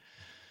lifting.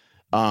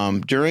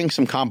 During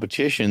some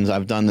competitions,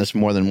 I've done this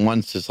more than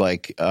once. It's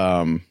like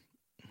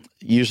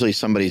usually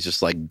somebody's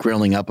just like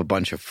grilling up a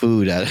bunch of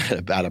food at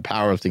a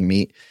powerlifting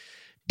meet.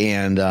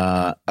 And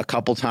a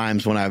couple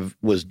times when I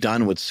was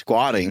done with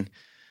squatting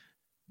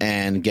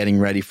and getting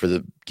ready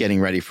for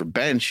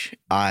bench,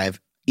 I've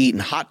eaten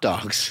hot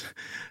dogs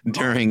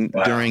during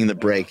the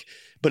break.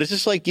 But it's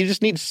just like, you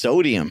just need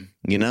sodium,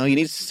 you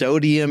need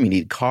sodium, you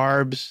need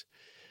carbs.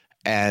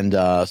 And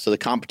so the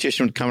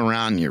competition would come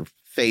around and your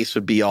face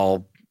would be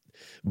all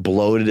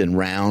bloated and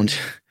round.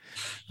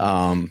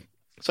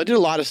 So I did a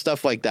lot of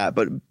stuff like that,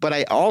 but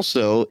I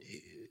also,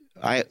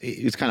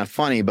 it's kind of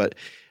funny, but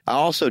I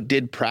also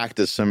did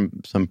practice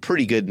some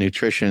pretty good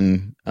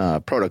nutrition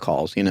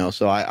protocols,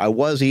 So I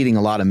was eating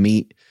a lot of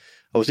meat.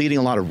 I was eating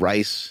a lot of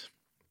rice,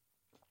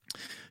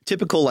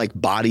 typical like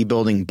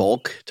bodybuilding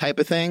bulk type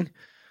of thing.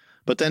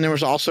 But then there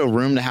was also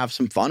room to have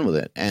some fun with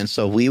it. And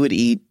so we would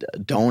eat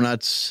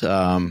donuts.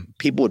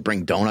 People would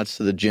bring donuts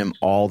to the gym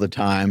all the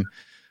time,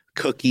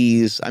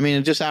 cookies. I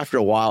mean, just after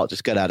a while, it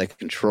just got out of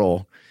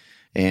control.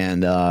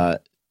 And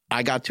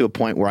I got to a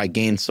point where I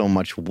gained so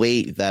much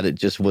weight that it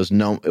just was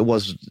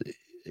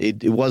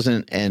it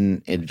wasn't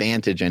an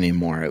advantage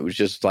anymore. It was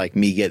just like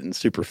me getting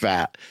super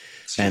fat.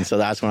 And so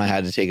that's when I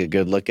had to take a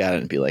good look at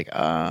it and be like,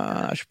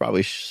 I should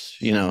probably,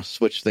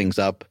 switch things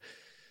up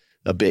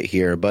a bit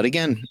here. But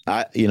again,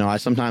 I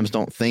sometimes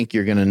don't think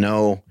you're going to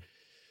know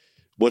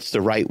what's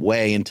the right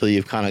way until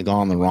you've kind of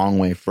gone the wrong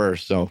way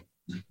first. So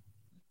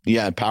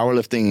yeah,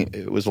 powerlifting,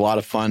 it was a lot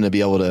of fun to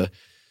be able to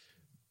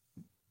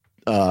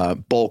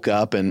bulk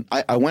up. And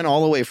I went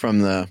all the way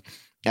from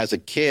as a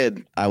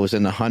kid, I was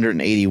in the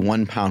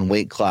 181 pound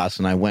weight class,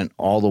 and I went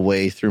all the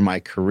way through my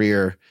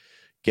career,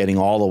 getting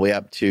all the way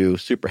up to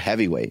super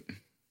heavyweight.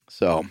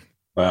 So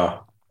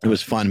wow, it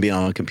was fun being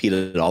able to compete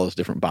at all those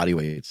different body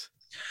weights.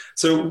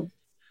 So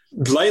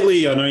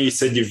lately, I know you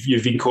said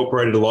you've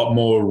incorporated a lot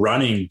more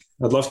running.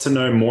 I'd love to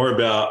know more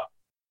about,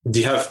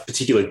 do you have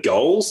particular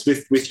goals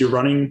with your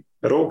running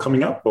at all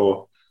coming up?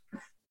 Or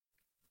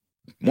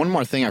one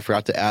more thing I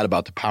forgot to add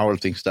about the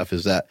powerlifting stuff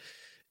is that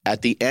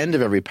at the end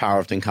of every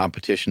powerlifting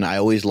competition, I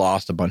always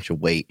lost a bunch of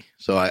weight.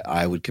 So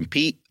I would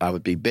compete, I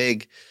would be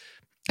big,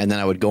 and then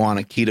I would go on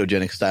a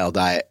ketogenic style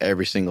diet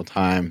every single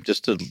time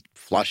just to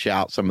flush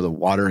out some of the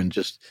water and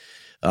just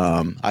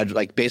I'd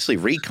like basically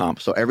recomp.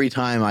 So every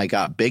time I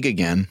got big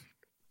again,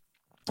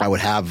 I would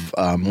have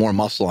more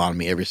muscle on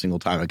me every single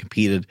time I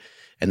competed,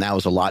 and that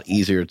was a lot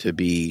easier to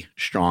be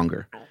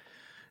stronger.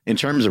 In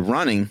terms of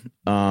running,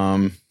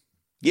 one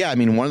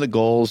of the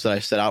goals that I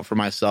set out for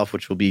myself,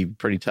 which will be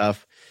pretty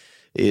tough,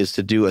 is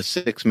to do a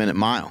 6-minute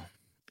mile.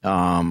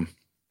 I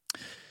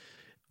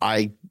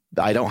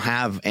don't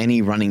have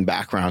any running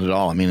background at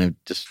all. I mean, I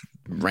just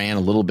ran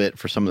a little bit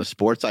for some of the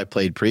sports I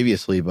played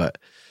previously, but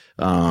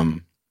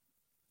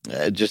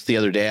just the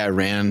other day I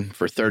ran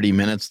for 30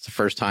 minutes, the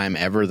first time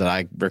ever that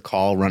I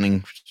recall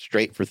running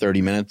straight for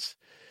 30 minutes.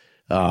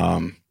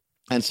 And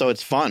so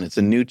it's fun. It's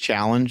a new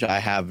challenge. I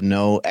have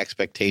no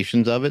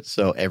expectations of it.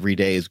 So every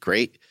day is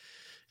great.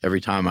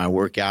 Every time I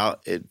work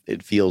out,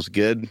 it feels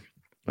good.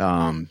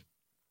 I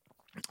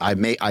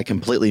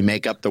completely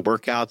make up the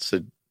workouts.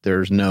 So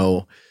there's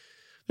no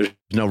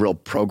real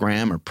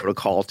program or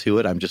protocol to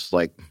it. I'm just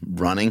like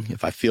running.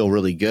 If I feel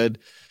really good,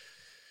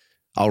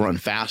 I'll run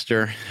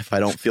faster. If I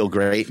don't feel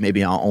great,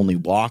 maybe I'll only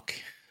walk.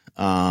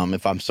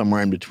 If I'm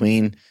somewhere in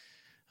between,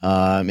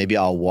 maybe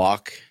I'll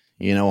walk,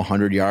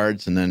 100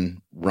 yards and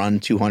then run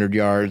 200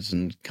 yards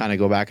and kind of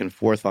go back and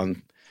forth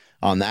on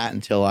that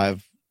until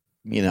I've,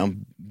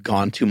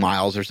 gone 2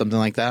 miles or something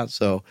like that.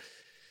 So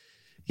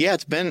yeah,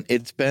 it's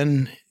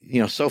been,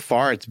 so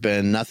far it's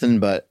been nothing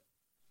but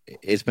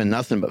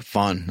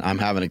fun. I'm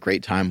having a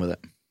great time with it.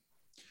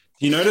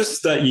 Do you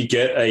notice that you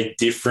get a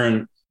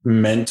different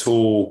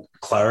mental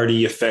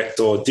clarity effect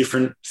or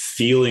different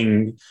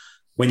feeling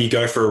when you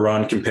go for a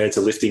run compared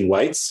to lifting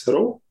weights at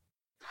all?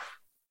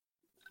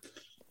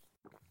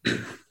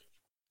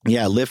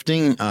 Yeah,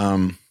 lifting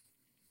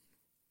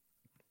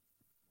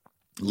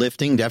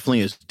definitely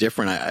is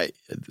different.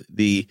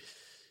 The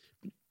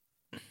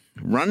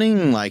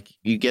running, like,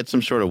 you get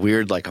some sort of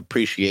weird like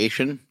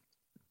appreciation.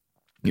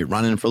 You're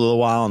running for a little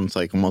while and it's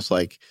like almost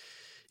like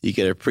you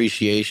get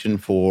appreciation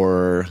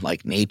for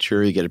like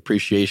nature. You get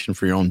appreciation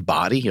for your own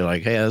body. You're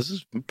like, hey,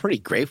 I'm pretty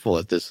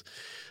grateful that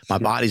my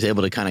body's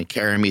able to kind of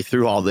carry me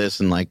through all this,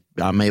 and like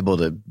I'm able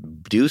to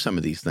do some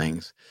of these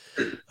things.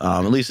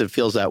 At least it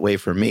feels that way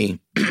for me,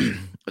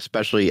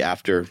 especially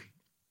after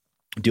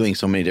doing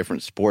so many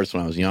different sports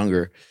when I was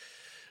younger.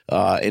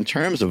 In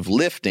terms of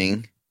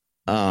lifting,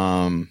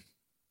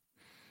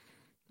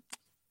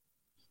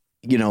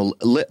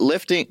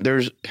 lifting,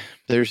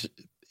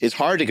 it's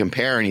hard to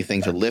compare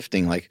anything to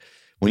lifting. Like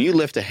when you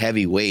lift a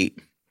heavy weight,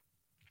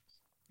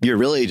 you're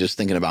really just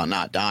thinking about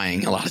not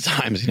dying. A lot of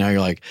times,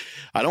 you're like,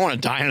 I don't want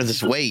to die under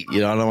this weight. I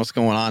don't know what's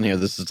going on here.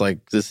 This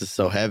is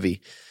so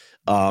heavy.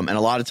 And a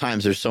lot of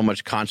times there's so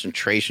much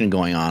concentration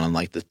going on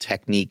like the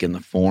technique and the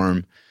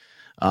form,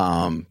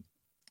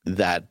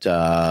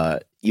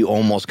 that, you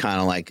almost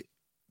kind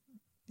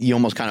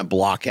of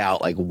block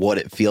out like what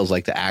it feels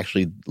like to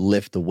actually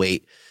lift the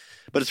weight.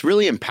 But it's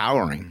really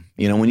empowering.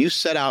 When you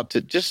setting out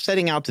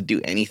to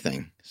do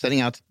anything,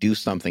 setting out to do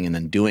something and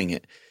then doing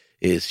it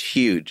is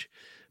huge.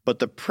 But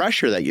the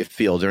pressure that you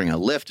feel during a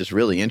lift is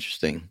really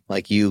interesting.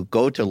 Like you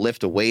go to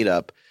lift a weight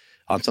up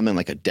on something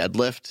like a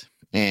deadlift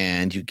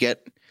and you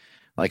get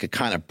like a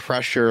kind of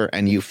pressure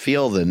and you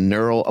feel the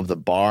knurl of the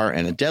bar,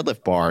 and a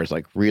deadlift bar is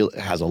like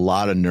has a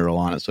lot of knurl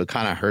on it. So it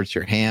kind of hurts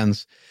your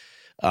hands.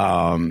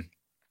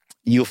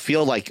 You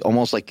feel like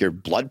almost like your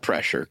blood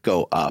pressure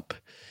go up.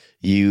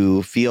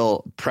 You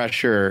feel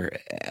pressure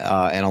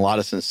and a lot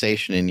of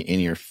sensation in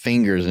your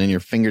fingers and in your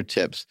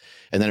fingertips.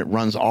 And then it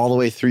runs all the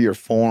way through your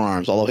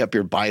forearms, all the way up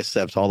your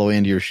biceps, all the way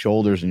into your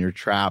shoulders and your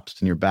traps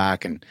and your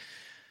back.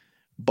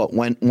 But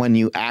when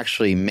you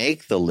actually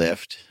make the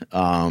lift,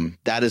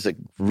 that is a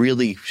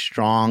really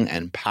strong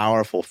and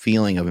powerful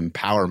feeling of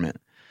empowerment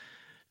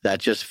that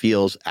just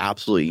feels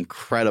absolutely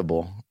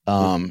incredible.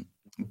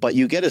 But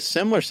you get a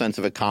similar sense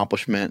of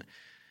accomplishment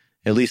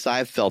At least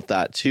I've felt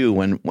that too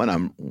when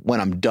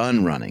I'm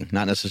done running,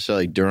 not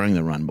necessarily during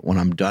the run, but when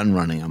I'm done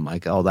running, I'm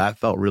like, oh, that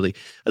felt really,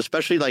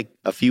 especially like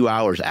a few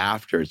hours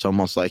after. It's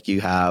almost like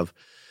you have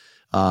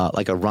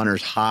like a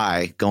runner's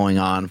high going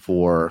on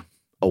for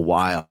a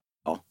while.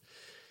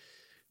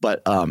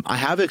 But I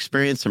have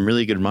experienced some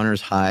really good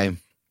runner's high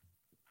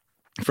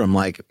from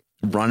like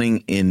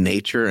running in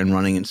nature and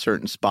running in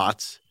certain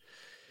spots.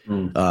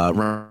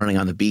 Running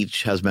on the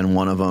beach has been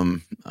one of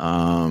them.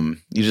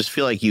 You just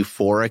feel like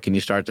euphoric and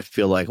you start to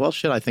feel like, well,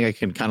 shit, I think I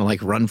can kind of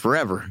like run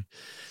forever.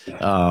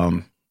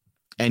 And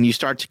you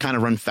start to kind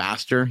of run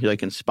faster. You're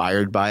like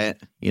inspired by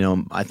it. You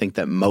know, I think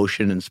that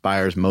motion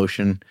inspires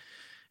motion,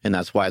 and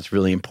that's why it's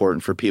really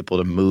important for people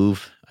to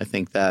move. I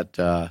think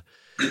that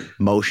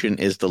motion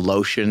is the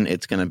lotion.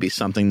 It's going to be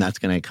something that's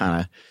going to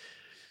kind of,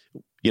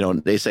 you know,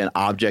 they say an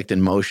object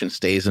in motion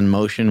stays in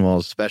motion. Well,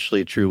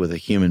 especially true with a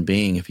human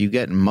being. If you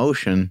get in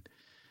motion,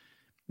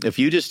 if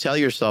you just tell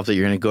yourself that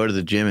you're going to go to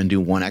the gym and do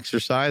one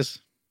exercise,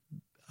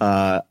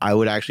 I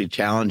would actually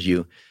challenge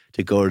you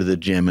to go to the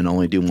gym and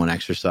only do one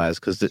exercise,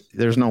 because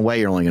there's no way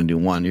you're only going to do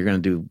one. You're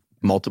going to do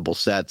multiple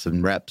sets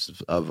and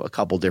reps of a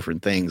couple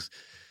different things,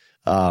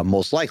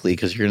 most likely,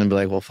 because you're going to be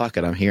like, well, fuck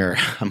it, I'm here.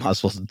 I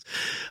might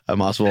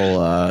as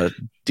well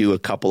do a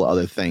couple of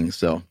other things.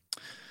 So,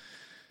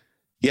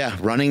 yeah,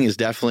 running is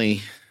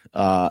definitely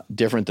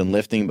different than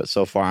lifting, but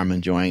so far I'm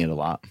enjoying it a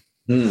lot.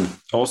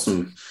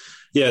 Awesome.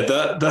 Yeah,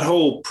 that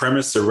whole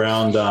premise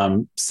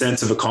around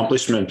sense of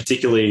accomplishment,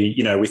 particularly,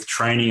 you know, with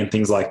training and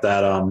things like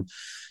that.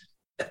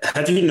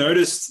 Have you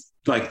noticed,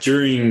 like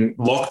during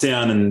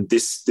lockdown and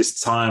this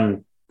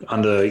time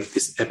under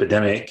this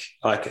epidemic,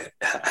 like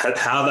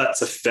how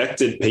that's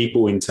affected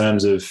people in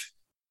terms of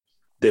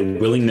their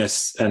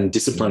willingness and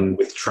discipline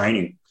with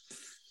training?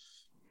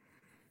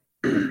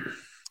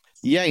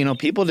 Yeah, you know,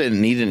 people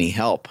didn't need any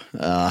help.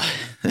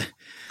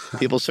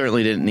 People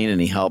certainly didn't need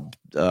any help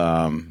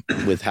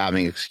with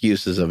having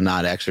excuses of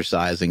not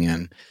exercising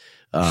and,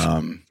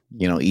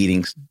 you know,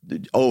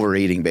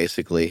 overeating,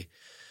 basically.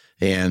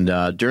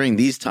 And during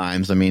these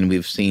times, I mean,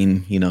 we've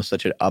seen, you know,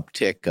 such an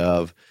uptick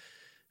of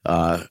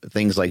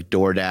things like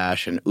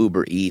DoorDash and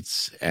Uber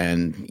Eats.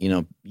 And, you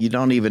know, you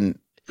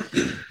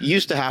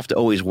used to have to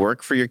always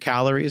work for your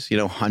calories, you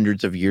know,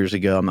 hundreds of years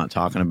ago. I'm not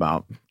talking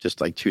about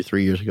just like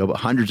 2-3 years ago, but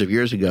hundreds of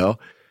years ago,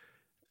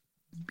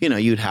 you know,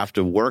 you'd have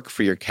to work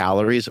for your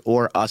calories,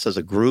 or us as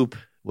a group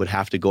would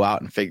have to go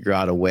out and figure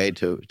out a way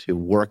to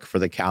work for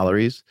the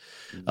calories.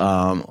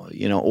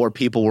 You know, or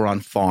people were on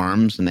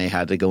farms and they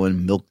had to go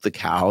and milk the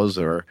cows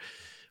or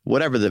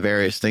whatever the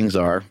various things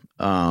are.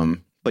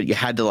 But you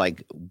had to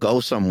like go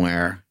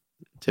somewhere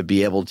to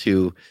be able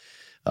to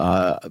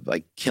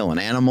like kill an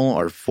animal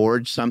or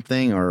forage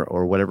something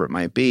or whatever it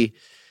might be.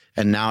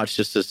 And now it's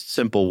just a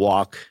simple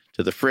walk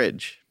to the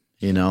fridge,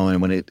 you know,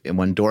 and when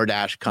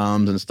DoorDash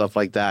comes and stuff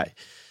like that,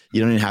 you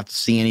don't even have to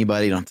see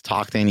anybody. You don't have to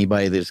talk to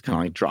anybody. They just kind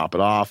of like drop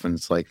it off, and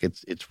it's like,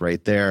 it's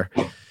right there.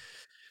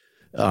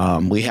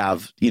 We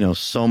have, you know,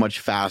 so much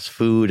fast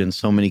food and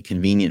so many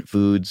convenient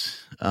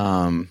foods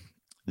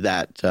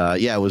that,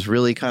 yeah, it was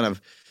really kind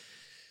of,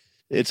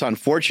 it's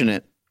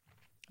unfortunate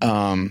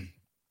that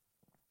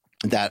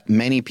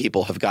many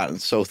people have gotten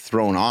so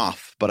thrown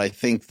off. But I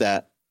think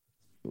that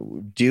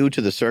due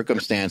to the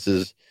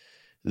circumstances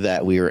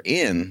that we are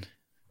in,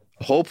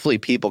 hopefully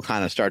people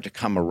kind of start to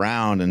come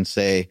around and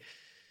say,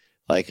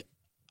 like,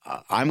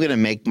 I'm going to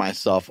make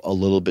myself a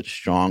little bit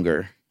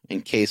stronger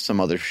in case some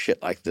other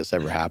shit like this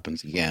ever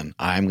happens again.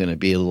 I'm going to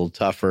be a little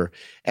tougher.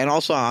 And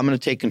also, I'm going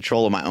to take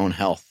control of my own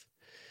health.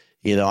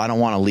 You know, I don't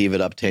want to leave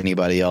it up to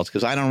anybody else,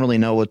 because I don't really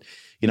know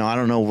I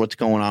don't know what's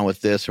going on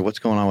with this or what's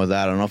going on with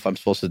that. I don't know if I'm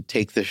supposed to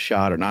take this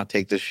shot or not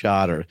take this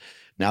shot, or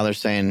now they're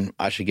saying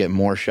I should get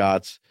more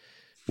shots.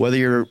 Whether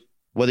you're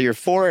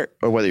for it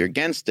or whether you're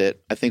against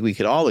it, I think we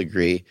could all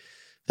agree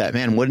that,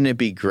 man, wouldn't it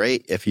be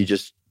great if you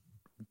just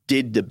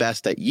did the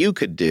best that you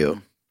could do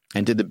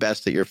and did the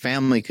best that your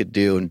family could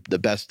do and the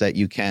best that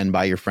you can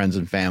by your friends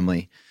and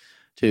family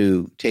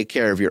to take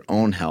care of your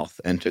own health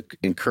and to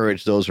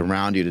encourage those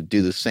around you to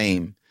do the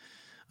same.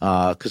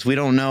 Because we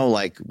don't know,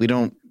 like,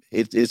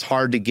 it's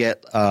hard to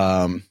get,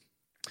 I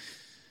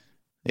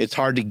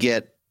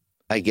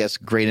guess,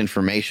 great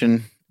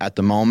information at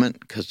the moment,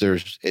 because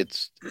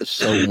it's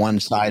so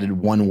one-sided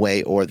one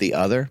way or the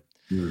other.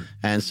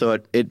 And so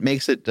it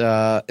makes it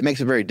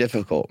very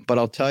difficult. But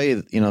I'll tell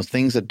you, you know,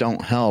 things that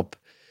don't help,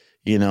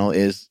 you know,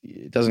 is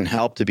it doesn't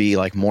help to be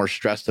like more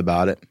stressed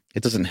about it.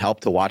 It doesn't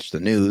help to watch the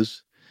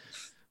news.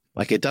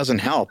 Like, it doesn't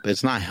help.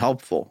 It's not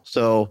helpful.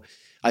 So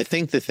I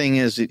think the thing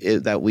is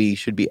that we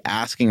should be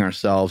asking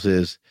ourselves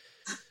is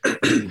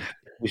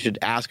we should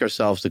ask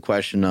ourselves the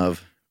question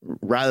of,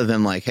 rather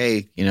than like,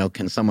 hey, you know,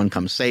 can someone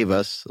come save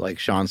us? Like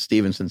Sean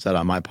Stevenson said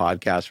on my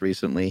podcast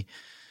recently,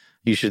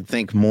 you should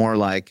think more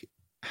like,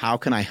 how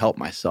can I help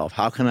myself?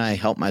 How can I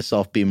help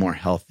myself be more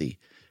healthy?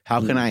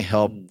 How can I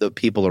help the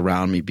people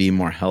around me be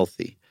more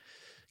healthy?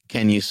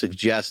 Can you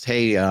suggest,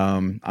 hey,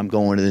 I'm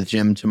going to the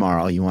gym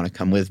tomorrow. You want to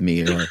come with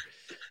me? Or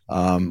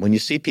when you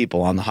see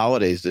people on the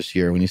holidays this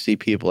year, when you see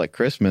people at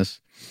Christmas,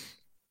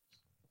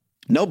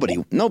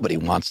 nobody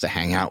wants to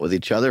hang out with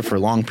each other for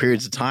long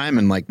periods of time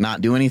and like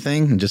not do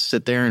anything and just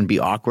sit there and be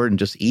awkward and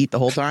just eat the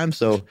whole time.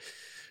 So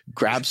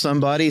grab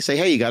somebody, say,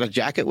 hey, you got a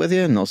jacket with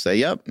you? And they'll say,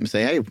 yep. And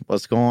say, hey,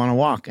 let's go on a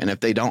walk. And if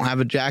they don't have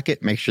a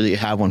jacket, make sure that you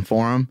have one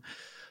for them.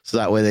 So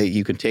that way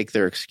you can take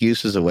their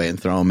excuses away and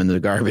throw them into the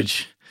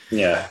garbage.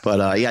 Yeah. But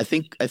I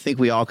think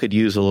we all could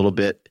use a little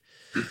bit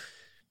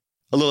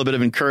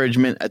of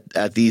encouragement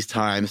at these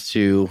times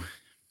to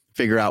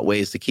figure out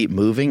ways to keep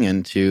moving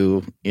and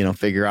to,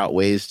 figure out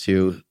ways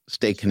to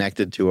stay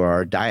connected to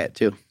our diet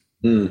too.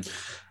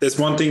 There's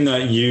one thing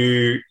that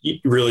you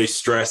really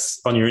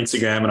stress on your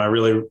Instagram, and I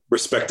really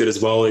respect it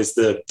as well, is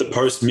the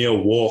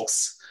post-meal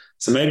walks.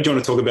 So maybe do you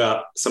want to talk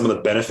about some of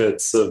the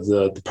benefits of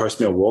the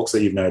post-meal walks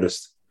that you've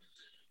noticed?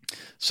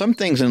 Some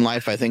things in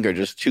life I think are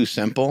just too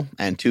simple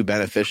and too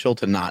beneficial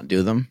to not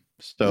do them.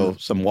 So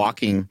some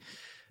walking,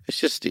 it's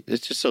just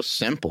so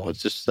simple.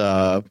 It's just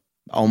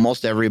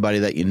almost everybody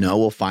that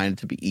will find it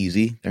to be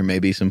easy. There may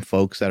be some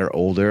folks that are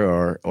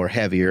older or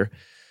heavier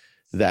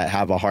that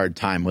have a hard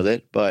time with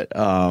it, but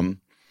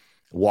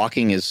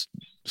walking is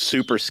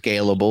super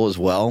scalable as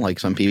well. Like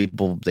some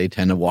people, they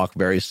tend to walk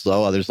very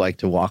slow. Others like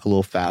to walk a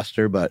little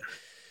faster, but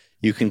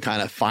you can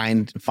kind of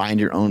find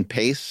your own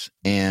pace.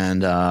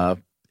 And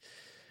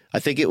I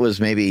think it was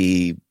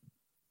maybe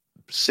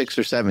 6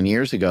 or 7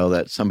 years ago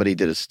that somebody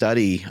did a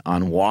study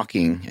on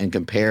walking and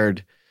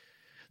compared.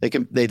 They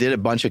did a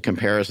bunch of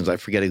comparisons. I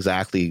forget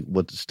exactly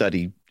what the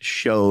study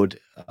showed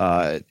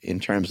in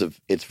terms of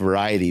its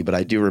variety, but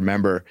I do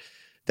remember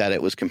that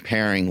it was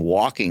comparing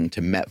walking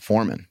to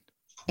metformin,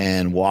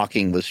 and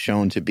walking was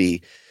shown to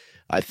be,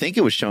 I think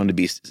it was shown to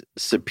be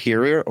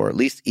superior or at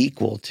least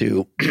equal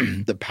to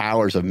the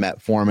powers of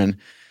metformin.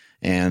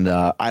 And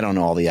I don't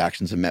know all the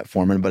actions of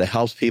metformin, but it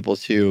helps people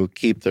to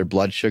keep their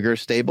blood sugar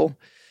stable,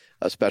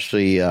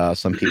 especially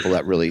some people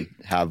that really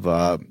have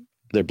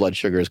their blood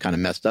sugar is kind of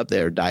messed up.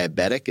 They're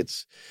diabetic.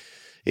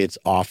 It's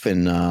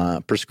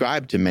often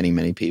prescribed to many,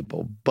 many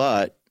people,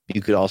 but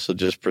you could also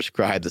just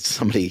prescribe that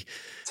somebody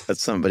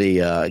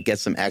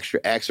gets some extra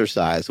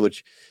exercise,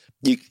 which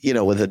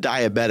with a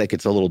diabetic,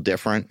 it's a little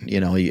different.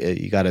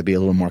 You got to be a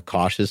little more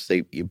cautious.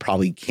 You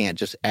probably can't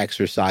just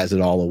exercise it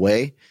all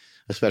away,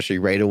 especially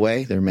right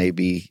away. There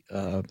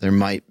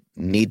might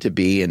need to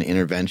be an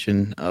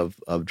intervention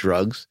of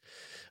drugs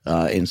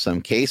in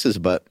some cases,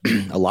 but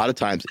a lot of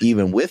times,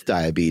 even with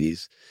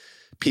diabetes,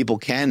 people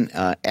can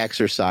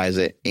exercise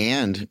it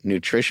and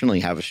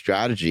nutritionally have a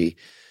strategy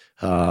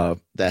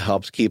that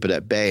helps keep it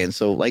at bay. And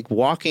so like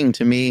walking,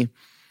 to me,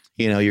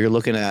 you're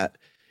looking at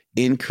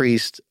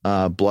increased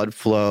blood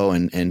flow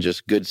and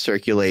just good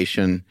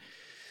circulation.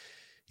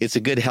 It's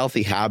a good,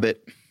 healthy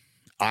habit.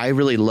 I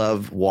really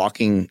love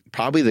walking.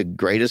 Probably the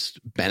greatest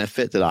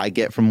benefit that I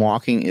get from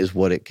walking is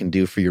what it can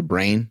do for your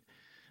brain.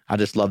 I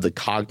just love the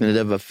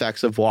cognitive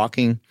effects of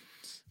walking.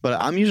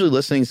 But I'm usually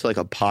listening to like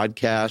a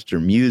podcast or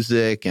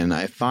music, and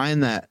I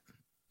find that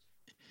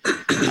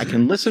I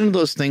can listen to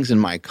those things in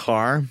my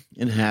car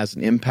and it has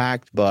an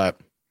impact, but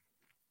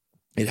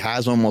it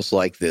has almost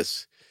like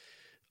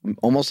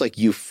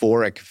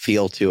euphoric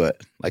feel to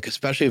it. Like,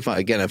 especially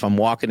if I'm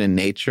walking in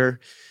nature,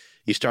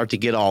 you start to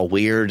get all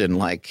weird and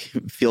like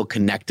feel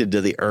connected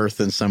to the earth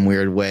in some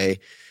weird way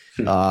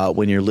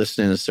when you're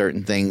listening to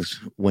certain things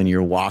when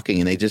you're walking,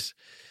 and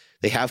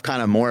they have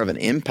kind of more of an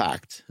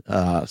impact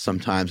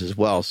sometimes as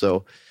well.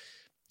 So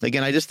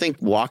again, I just think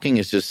walking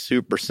is just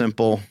super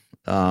simple.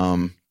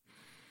 And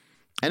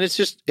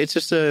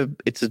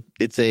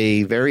it's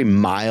a very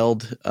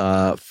mild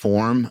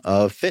form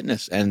of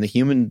fitness, and the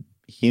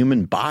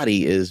human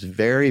body is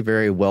very,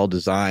 very well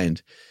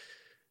designed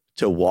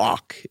to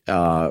walk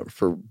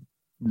for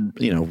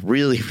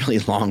really, really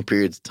long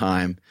periods of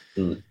time.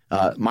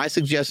 My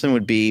suggestion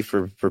would be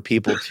for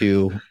people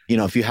to,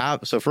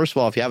 first of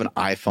all, if you have an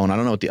iPhone, I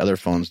don't know what the other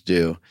phones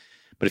do,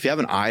 but if you have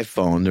an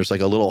iPhone, there's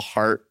like a little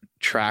heart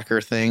tracker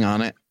thing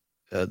on it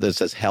that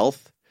says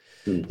health.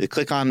 You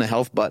click on the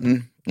health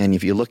button, and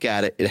if you look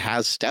at it, it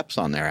has steps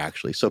on there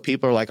actually. So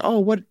people are like,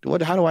 oh,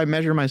 how do I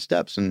measure my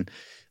steps? And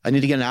I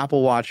need to get an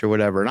Apple Watch or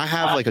whatever. And I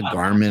have like a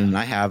Garmin, and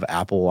I have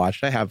Apple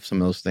Watch. I have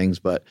some of those things,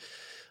 but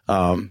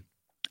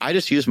I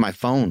just use my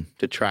phone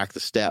to track the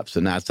steps,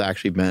 and that's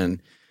actually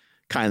been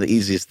kind of the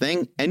easiest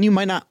thing. And you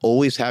might not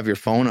always have your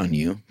phone on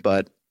you,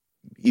 but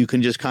you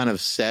can just kind of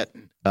set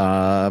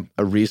a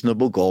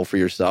reasonable goal for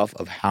yourself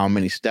of how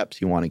many steps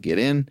you want to get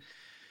in.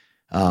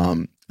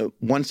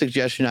 One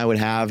suggestion I would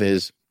have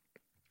is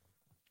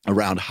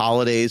around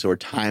holidays or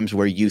times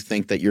where you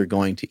think that you're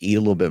going to eat a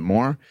little bit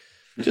more,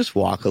 just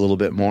walk a little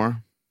bit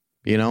more.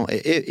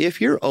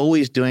 If you're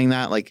always doing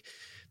that, like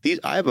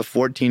I have a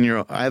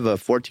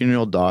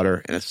 14-year-old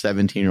daughter and a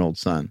 17-year-old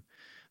son.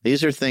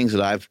 These are things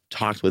that I've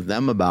talked with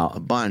them about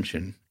a bunch,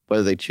 and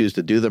whether they choose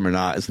to do them or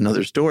not is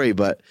another story,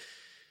 but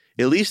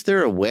at least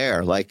they're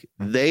aware. Like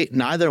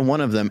neither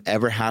one of them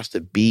ever has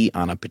to be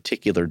on a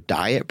particular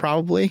diet,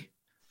 probably,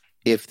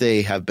 if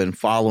they have been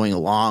following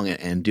along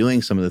and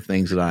doing some of the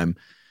things that I'm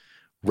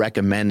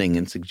recommending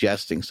and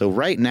suggesting. So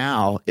right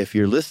now, if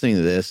you're listening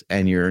to this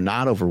and you're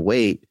not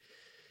overweight,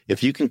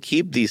 if you can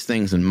keep these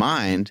things in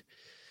mind,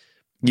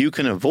 you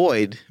can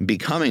avoid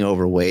becoming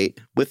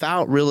overweight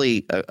without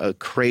really a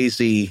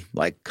crazy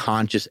like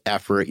conscious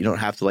effort. You don't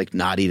have to like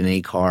not eat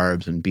any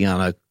carbs and be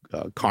on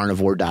a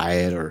carnivore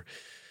diet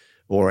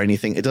or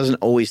anything. It doesn't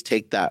always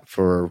take that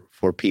for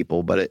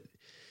people, but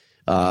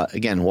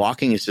again,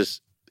 walking is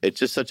just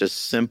such a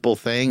simple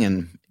thing,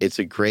 and it's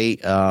a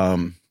great.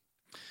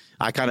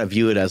 I kind of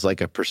view it as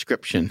like a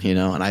prescription,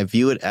 and I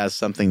view it as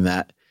something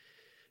that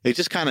it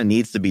just kind of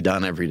needs to be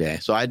done every day.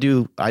 So I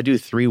do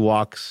 3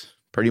 walks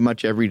pretty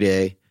much every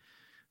day.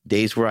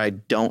 Days where I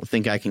don't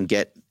think I can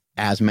get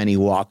as many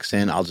walks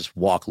in, I'll just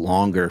walk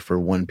longer for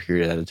one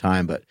period at a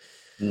time. But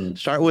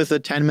start with a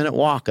 10-minute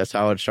walk. That's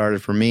how it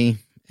started for me.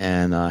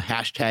 And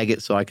hashtag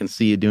it so I can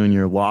see you doing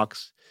your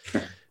walks.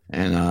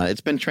 And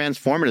it's been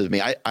transformative to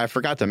me. I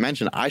forgot to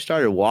mention, I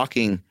started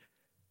walking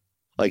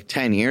like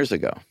 10 years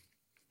ago.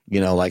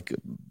 Like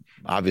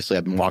obviously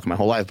I've been walking my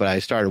whole life, but I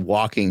started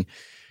walking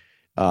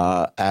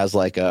as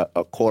like a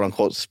quote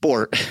unquote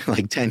sport.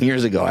 Like 10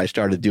 years ago, I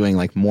started doing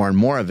like more and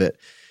more of it.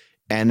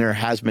 And there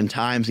has been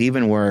times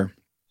even where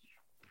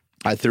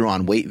I threw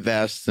on weight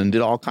vests and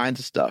did all kinds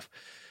of stuff.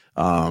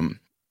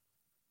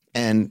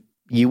 And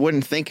you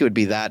wouldn't think it would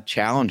be that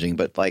challenging,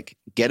 but like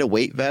get a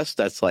weight vest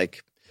that's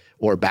like,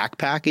 or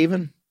backpack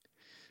even.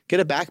 Get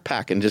a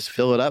backpack and just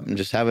fill it up and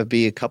just have it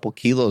be a couple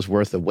kilos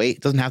worth of weight.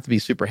 It doesn't have to be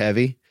super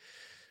heavy.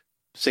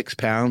 6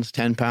 pounds,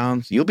 10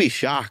 pounds. You'll be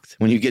shocked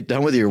when you get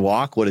done with your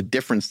walk, what a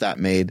difference that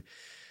made.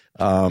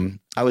 I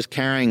was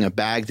carrying a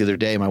bag the other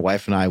day. My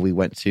wife and I, we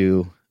went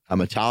to a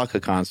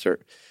Metallica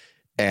concert,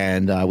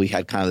 and we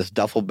had kind of this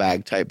duffel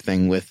bag type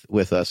thing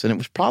with us. And it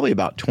was probably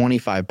about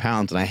 25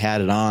 pounds, and I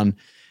had it on,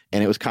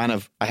 and it was kind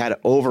of, I had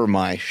it over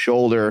my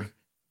shoulder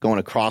going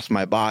across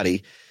my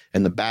body,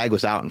 and the bag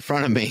was out in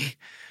front of me.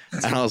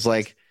 And I was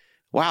like,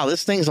 wow,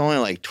 this thing's only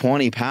like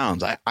 20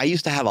 pounds. I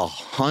used to have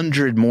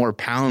 100 more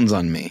pounds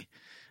on me.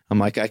 I'm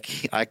like,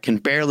 I can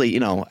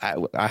barely,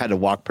 I had to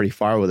walk pretty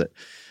far with it.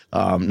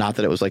 Not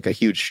that it was like a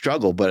huge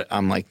struggle, but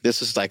I'm like,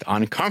 this is like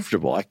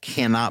uncomfortable. I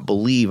cannot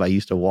believe I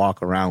used to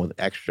walk around with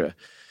extra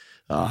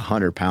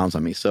 100 pounds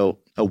on me. So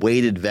a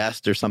weighted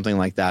vest or something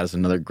like that is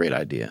another great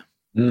idea.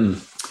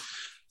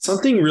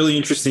 Something really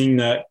interesting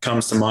that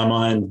comes to my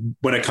mind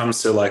when it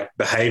comes to like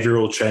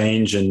behavioral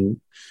change and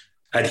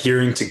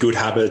adhering to good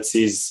habits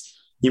is,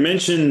 you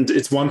mentioned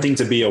it's one thing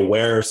to be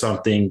aware of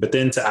something, but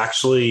then to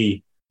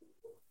actually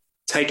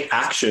take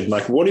action.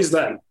 Like, what is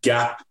that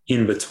gap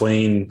in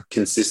between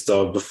consist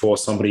of before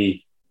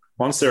somebody,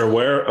 once they're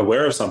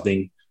aware of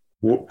something,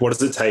 what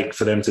does it take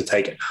for them to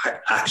take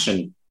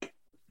action?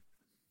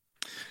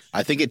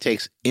 I think it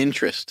takes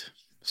interest.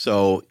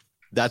 So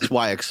that's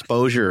why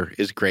exposure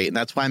is great. And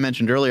that's why I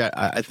mentioned earlier,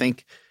 I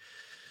think,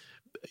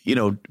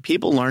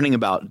 people learning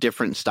about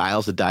different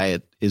styles of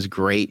diet is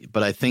great,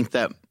 but I think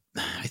that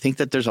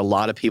there's a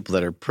lot of people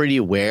that are pretty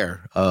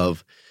aware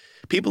of,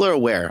 people are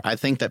aware. I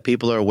think that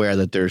people are aware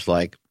that there's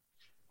like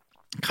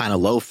kind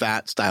of low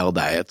fat style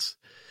diets,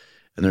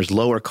 and there's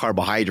lower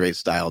carbohydrate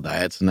style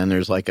diets. And then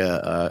there's like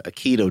a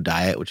keto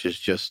diet, which is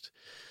just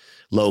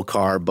low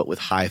carb, but with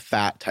high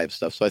fat type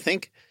stuff. So I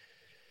think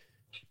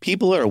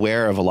people are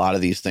aware of a lot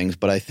of these things,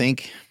 but I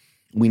think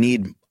we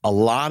need a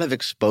lot of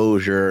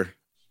exposure,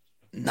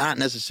 not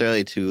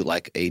necessarily to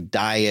like a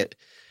diet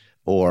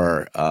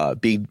or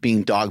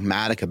being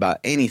dogmatic about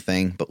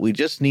anything, but we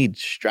just need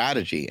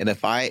strategy. And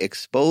if I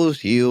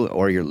expose you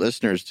or your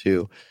listeners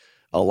to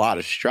a lot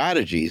of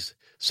strategies,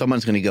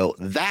 someone's going to go,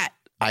 that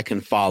I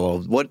can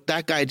follow. What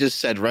that guy just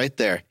said right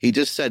there. He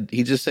just said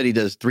he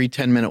does 3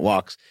 10-minute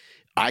walks.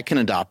 I can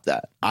adopt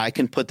that. I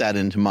can put that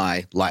into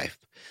my life.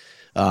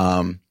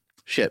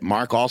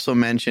 Mark also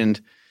mentioned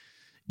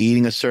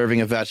eating a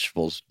serving of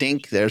vegetables.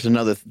 Dink, there's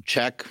another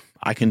check.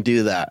 I can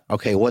do that.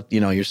 Okay,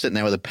 you're sitting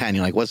there with a pen.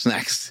 You're like, what's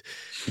next?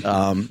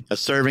 A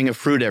serving of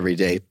fruit every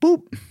day.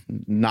 Boop,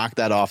 knock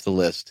that off the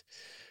list.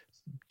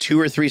 2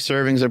 or 3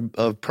 servings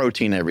of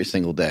protein every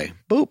single day.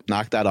 Boop,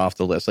 knock that off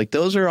the list. Like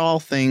those are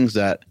all things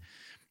that,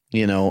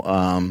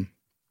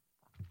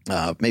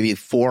 maybe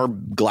 4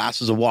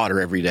 glasses of water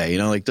every day.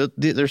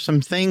 There's some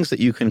things that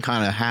you can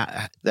kind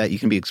of that you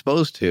can be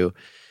exposed to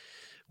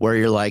where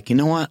you're like, you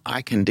know what,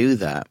 I can do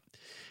that.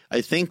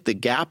 I think the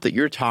gap that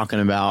you're talking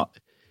about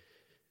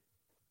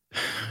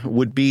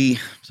would be,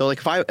 so like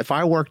if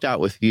I worked out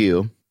with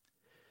you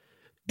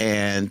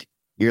and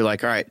you're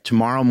like, all right,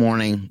 tomorrow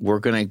morning we're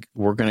gonna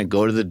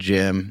go to the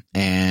gym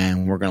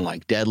and we're gonna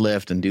like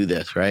deadlift and do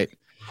this, right?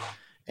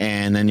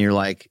 And then you're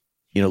like,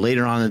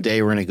 later on in the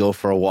day we're gonna go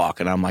for a walk,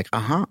 and I'm like,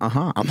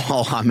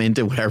 I'm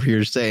into whatever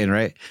you're saying,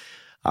 right?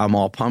 I'm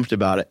all pumped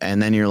about it,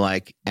 and then you're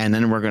like, and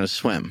then we're gonna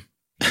swim.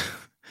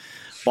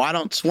 Well, I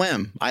don't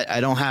swim. I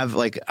don't have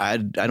I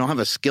don't have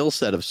a skill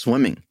set of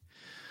swimming.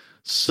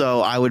 So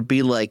I would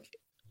be like,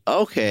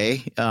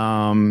 okay,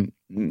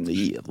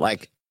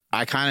 like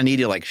I kind of need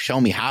you to like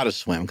show me how to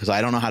swim, because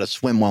I don't know how to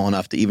swim well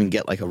enough to even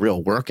get like a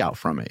real workout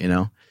from it,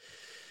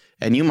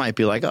 And you might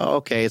be like, oh,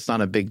 okay, it's not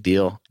a big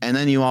deal. And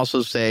then you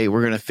also say, we're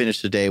going to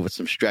finish the day with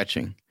some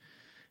stretching.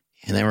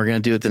 And then we're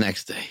going to do it the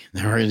next day.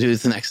 Then we're going to do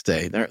it the next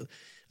day.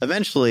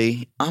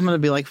 Eventually, I'm going to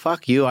be like,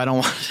 fuck you. I don't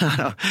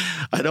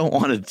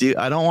want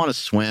to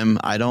swim.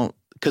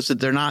 Because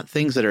they're not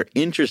things that are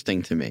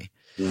interesting to me.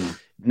 Mm.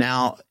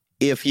 Now,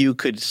 if you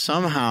could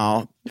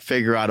somehow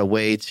figure out a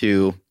way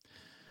to,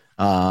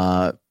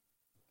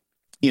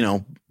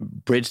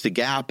 bridge the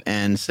gap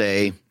and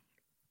say,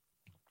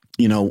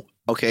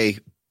 okay,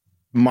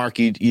 Mark,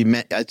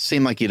 it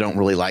seemed like you don't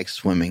really like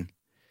swimming.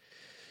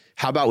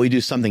 How about we do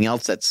something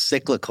else that's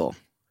cyclical?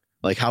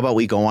 Like, how about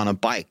we go on a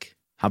bike?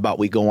 How about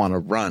we go on a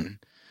run?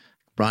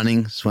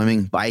 Running,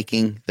 swimming,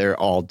 biking, they're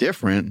all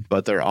different,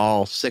 but they're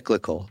all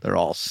cyclical. They're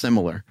all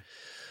similar.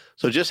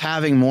 So just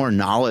having more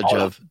knowledge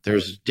of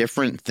there's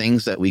different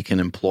things that we can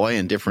employ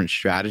and different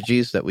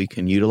strategies that we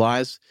can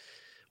utilize.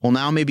 Well,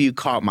 now maybe you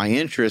caught my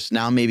interest.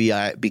 Now maybe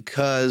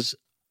because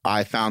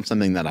I found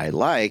something that I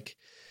like,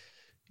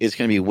 it's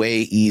going to be way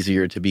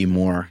easier to be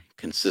more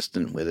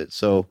consistent with it.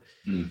 So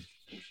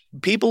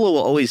people will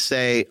always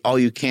say, oh,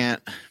 you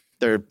can't.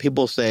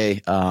 People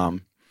say,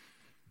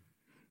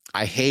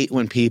 I hate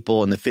when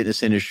people in the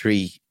fitness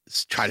industry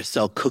try to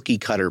sell cookie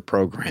cutter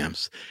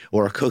programs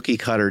or a cookie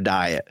cutter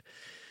diet.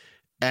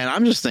 And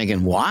I'm just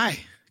thinking, why?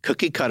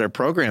 Cookie cutter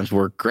programs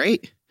work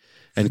great.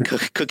 And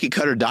cookie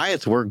cutter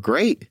diets work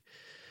great.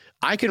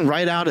 I can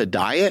write out a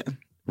diet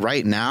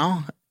right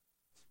now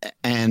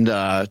and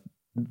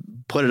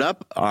put it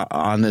up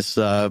on this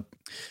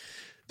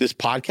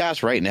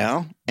podcast right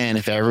now. And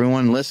if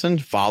everyone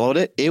listened, followed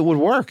it, it would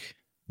work.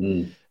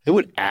 Mm. It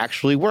would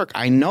actually work.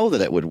 I know that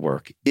it would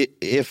work.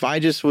 If I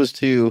just was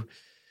to,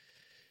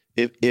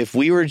 if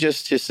we were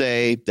just to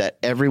say that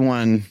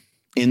everyone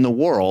in the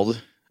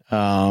world,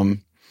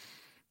 everyone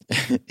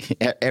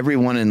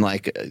in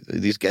like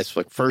these guys,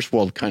 like first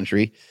world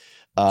country,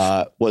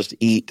 was to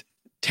eat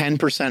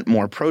 10%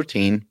 more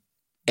protein,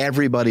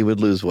 everybody would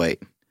lose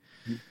weight.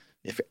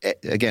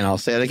 I'll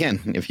say it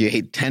again. If you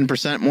ate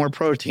 10% more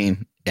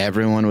protein,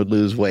 everyone would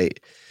lose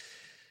weight.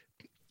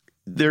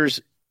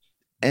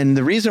 And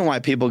the reason why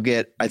people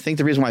get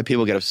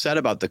upset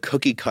about the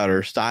cookie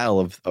cutter style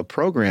of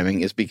programming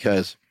is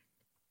because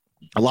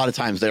a lot of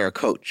times they're a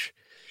coach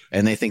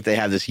and they think they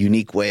have this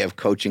unique way of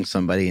coaching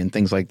somebody and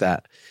things like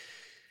that.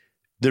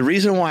 The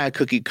reason why a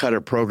cookie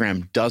cutter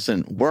program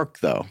doesn't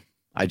work, though,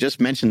 I just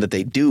mentioned that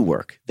they do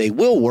work. They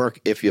will work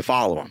if you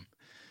follow them.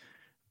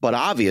 But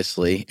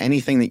obviously,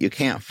 anything that you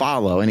can't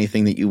follow,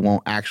 anything that you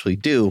won't actually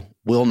do,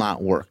 will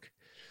not work.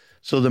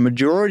 So the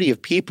majority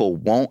of people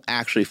won't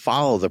actually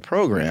follow the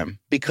program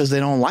because they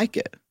don't like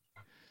it.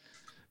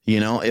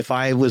 If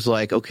I was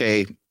like,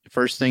 okay,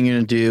 first thing you're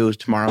going to do is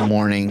tomorrow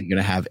morning, you're going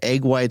to have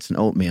egg whites and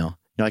oatmeal.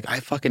 You're like, I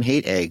fucking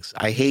hate eggs.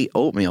 I hate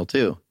oatmeal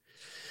too.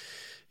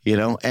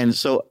 And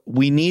so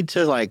we need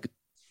to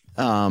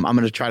I'm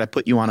going to try to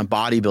put you on a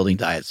bodybuilding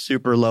diet,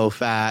 super low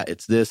fat.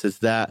 It's this, it's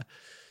that.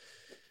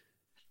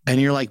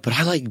 And you're like, but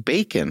I like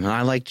bacon and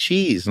I like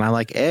cheese and I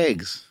like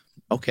eggs.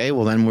 Okay,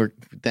 well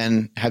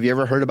then have you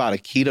ever heard about a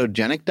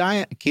ketogenic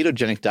diet? A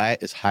ketogenic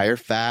diet is higher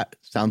fat.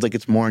 Sounds like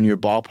it's more in your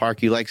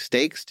ballpark. You like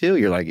steaks too?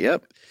 You're like,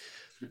 yep.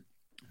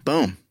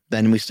 Boom.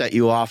 Then we set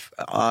you off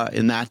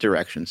in that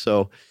direction.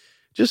 So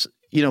just,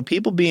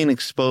 people being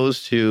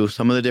exposed to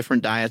some of the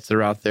different diets that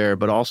are out there,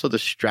 but also the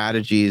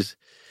strategies,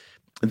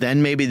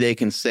 then maybe they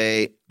can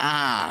say,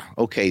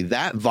 okay,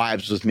 that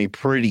vibes with me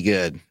pretty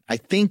good. I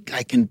think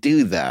I can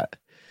do that.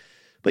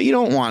 But you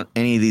don't want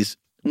any of these.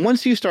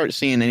 Once you start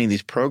seeing any of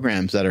these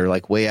programs that are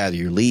like way out of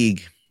your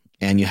league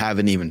and you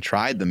haven't even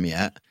tried them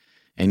yet,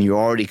 and you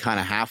already kind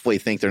of halfway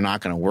think they're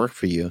not going to work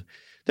for you,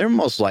 they're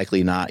most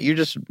likely not. You're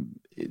just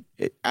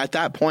at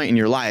that point in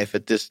your life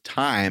at this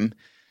time,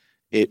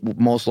 it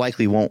most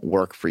likely won't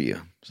work for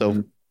you.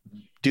 So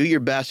do your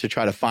best to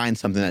try to find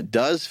something that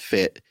does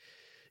fit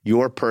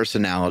your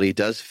personality,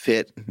 does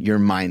fit your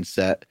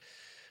mindset.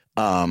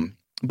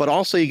 But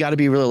also you got to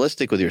be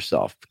realistic with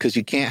yourself because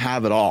you can't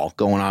have it all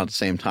going on at the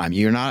same time.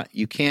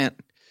 You can't,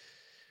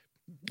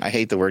 I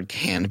hate the word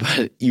can,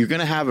 but you're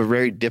going to have a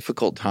very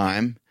difficult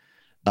time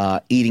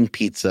eating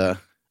pizza,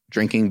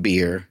 drinking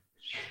beer,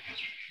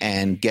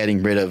 and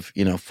getting rid of,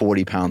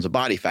 40 pounds of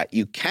body fat.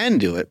 You can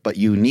do it, but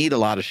you need a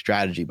lot of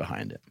strategy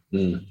behind it.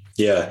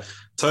 Yeah,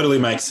 totally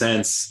makes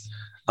sense.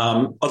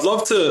 I'd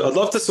love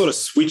to sort of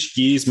switch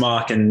gears,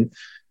 Mark, and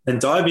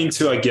dive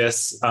into, I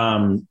guess,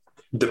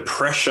 the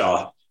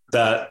pressure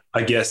that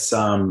I guess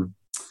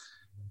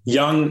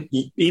young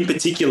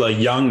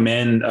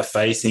men are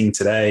facing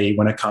today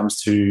when it comes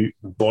to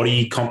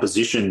body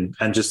composition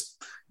and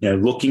just,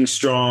 looking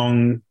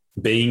strong,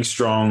 being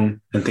strong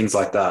and things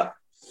like that.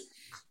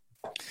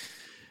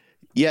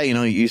 Yeah,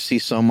 you see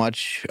so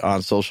much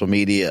on social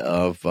media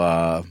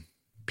of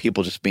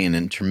people just being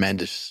in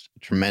tremendous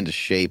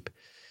shape.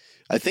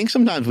 I think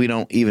sometimes we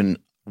don't even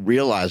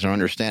realize or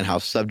understand how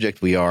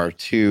subject we are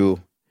to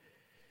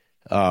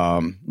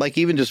like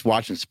even just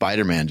watching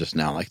Spider-Man just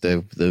now, like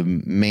the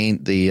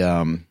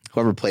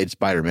whoever played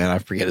Spider-Man, I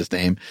forget his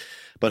name,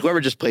 but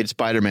whoever just played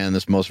Spider-Man in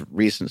this most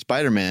recent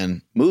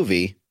Spider-Man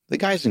movie, the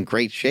guy's in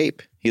great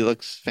shape. He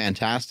looks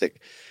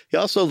fantastic. He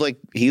also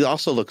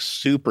looks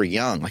super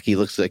young. Like he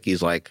looks like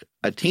he's like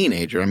a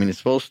teenager. I mean, he's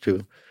supposed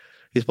to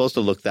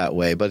look that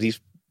way, but he's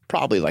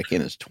probably like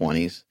in his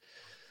 20s.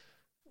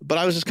 But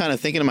I was just kind of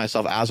thinking to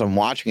myself as I'm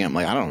watching him,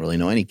 like, I don't really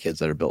know any kids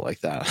that are built like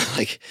that.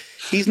 Like,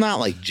 he's not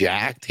like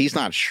jacked. He's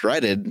not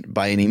shredded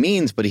by any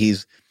means, but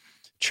he's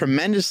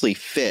tremendously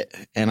fit.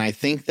 And I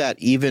think that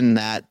even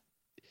that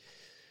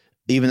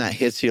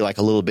hits you like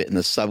a little bit in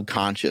the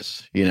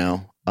subconscious, you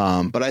know?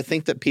 But I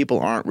think that people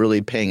aren't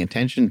really paying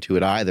attention to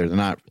it either. They're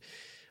not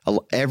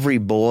every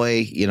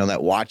boy, you know,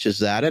 that watches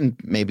that, and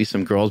maybe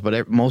some girls,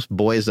 but most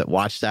boys that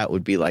watch that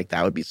would be like,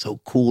 that would be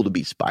so cool to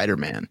be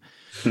Spider-Man.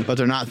 But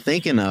they're not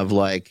thinking of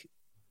like,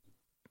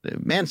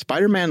 man,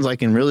 Spider-Man's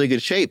like in really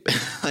good shape.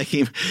 Like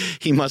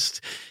he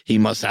must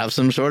have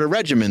some sort of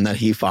regimen that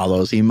he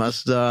follows. He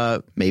must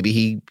maybe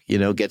he, you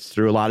know, gets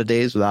through a lot of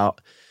days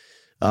without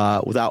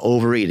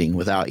overeating,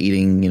 without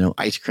eating, you know,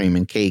 ice cream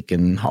and cake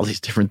and all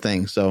these different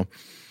things. So,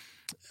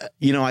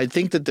 you know, I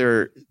think that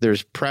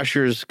there's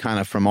pressures kind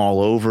of from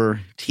all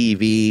over: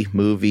 TV,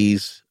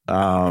 movies,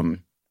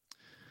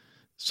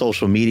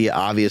 social media.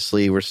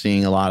 Obviously, we're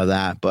seeing a lot of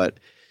that, but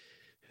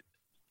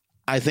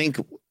I think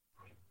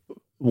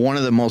one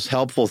of the most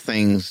helpful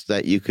things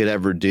that you could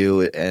ever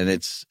do, and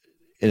it's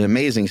an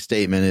amazing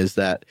statement, is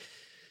that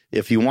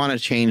if you want to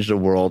change the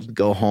world,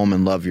 go home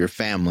and love your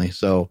family.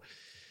 So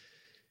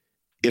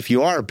if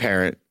you are a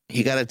parent,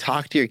 you got to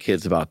talk to your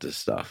kids about this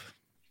stuff.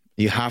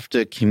 You have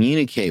to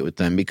communicate with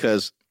them,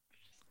 because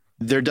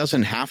there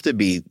doesn't have to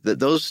be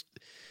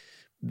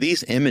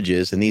these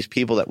images and these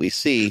people that we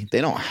see,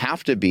 they don't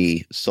have to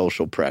be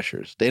social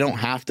pressures. They don't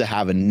have to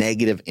have a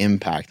negative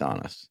impact on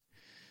us.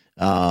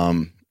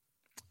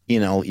 You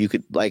know, you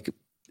could, like,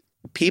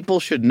 people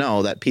should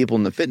know that people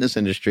in the fitness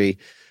industry,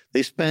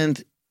 they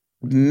spend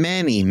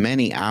many,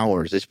 many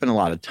hours. They spend a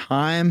lot of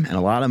time and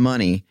a lot of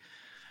money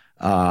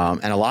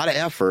and a lot of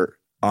effort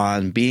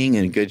on being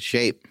in good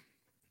shape.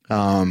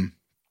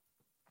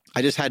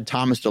 I just had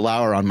Thomas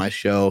DeLauer on my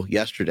show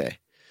yesterday,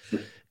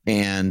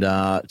 and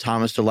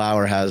Thomas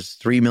DeLauer has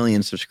 3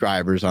 million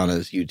subscribers on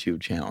his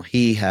YouTube channel.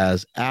 He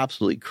has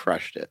absolutely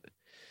crushed it.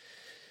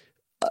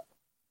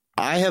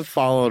 I have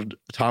followed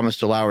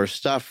Thomas DeLauer's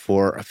stuff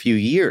for a few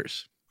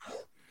years.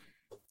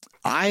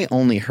 I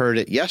only heard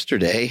it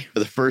yesterday for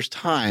the first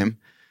time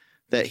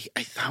that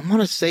I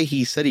want to say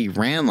he said he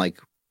ran like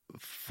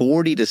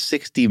 40 to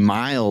 60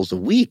 miles a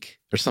week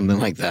or something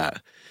like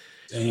that.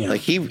 Damn.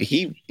 Like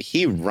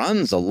he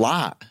runs a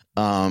lot.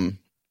 I'm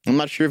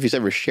not sure if he's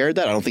ever shared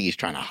that. I don't think he's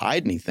trying to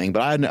hide anything,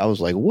 but I was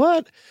like,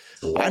 what?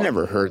 I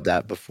never heard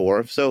that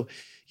before. So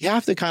you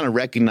have to kind of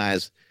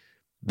recognize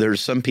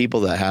there's some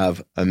people that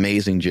have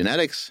amazing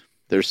genetics.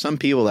 There's some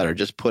people that are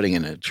just putting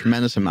in a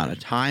tremendous amount of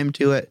time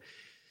to it.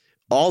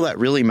 All that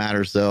really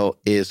matters, though,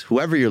 is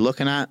whoever you're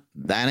looking at,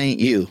 that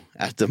ain't you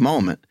at the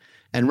moment.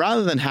 And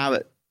rather than have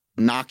it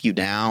knock you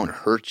down,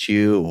 hurt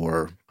you,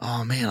 or,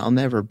 oh, man, I'll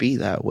never be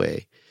that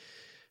way.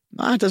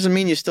 It doesn't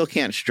mean you still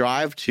can't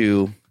strive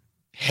to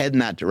head in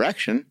that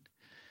direction.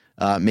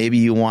 Maybe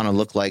you want to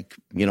look like,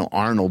 you know,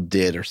 Arnold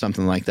did or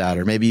something like that.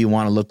 Or maybe you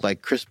want to look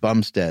like Chris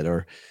Bumstead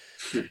or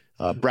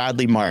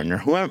Bradley Martin or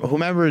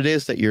whomever it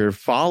is that you're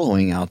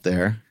following out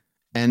there.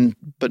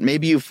 But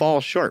maybe you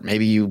fall short.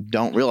 Maybe you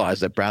don't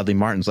realize that Bradley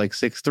Martin's like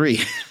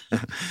 6'3"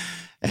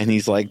 and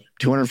he's like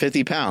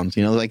 250 pounds.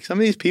 You know, like some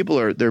of these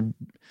people they're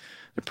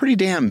pretty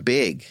damn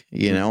big,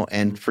 you know,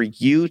 and for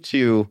you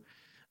to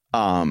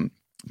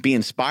be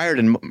inspired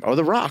or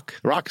The Rock's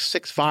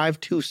 6'5",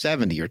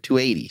 270 or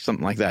 280,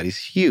 something like that. He's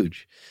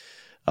huge.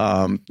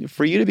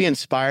 For you to be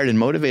inspired and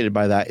motivated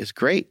by that is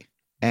great.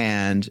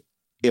 And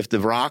if The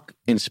Rock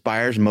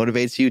inspires and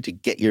motivates you to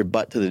get your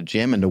butt to the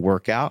gym and to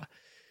work out,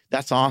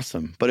 that's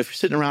awesome. But if you're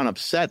sitting around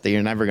upset that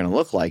you're never going to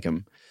look like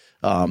him,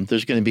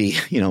 there's going to be,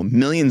 you know,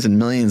 millions and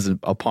millions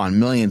upon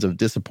millions of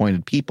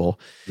disappointed people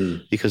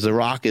because The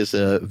Rock is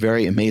a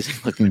very amazing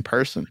looking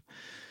person.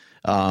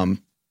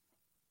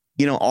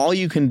 You know, all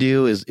you can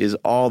do is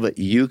all that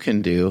you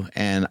can do.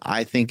 And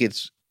I think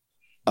it's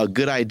a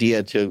good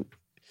idea to,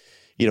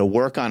 you know,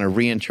 work on a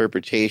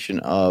reinterpretation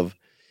of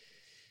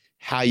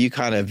how you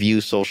kind of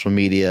view social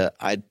media.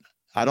 I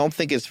don't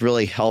think it's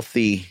really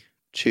healthy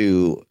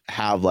to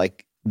have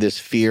like this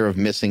fear of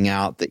missing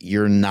out, that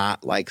you're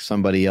not like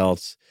somebody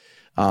else.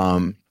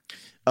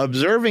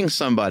 Observing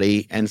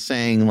somebody and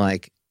saying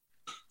like,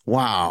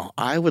 wow,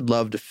 I would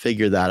love to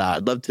figure that out.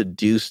 I'd love to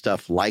do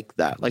stuff like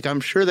that. Like I'm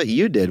sure that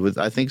you did with,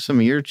 I think some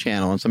of your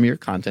channel and some of your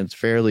content's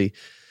fairly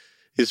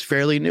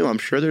new. I'm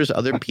sure there's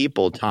other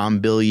people,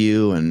 Tom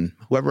Bilyeu and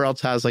whoever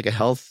else has like a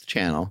health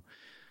channel.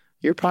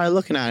 You're probably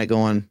looking at it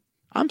going,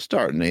 I'm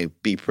starting to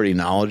be pretty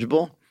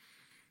knowledgeable.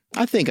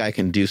 I think I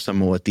can do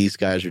some of what these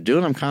guys are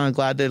doing. I'm kind of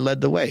glad they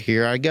led the way.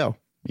 Here I go,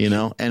 you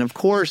know? And of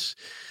course,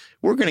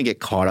 we're going to get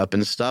caught up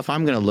in stuff.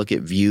 I'm going to look at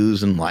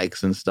views and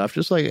likes and stuff,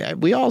 just like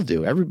we all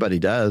do. Everybody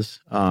does.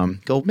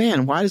 Go,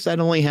 man, why does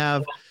that only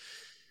have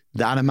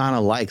that amount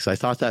of likes? I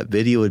thought that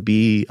video would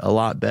be a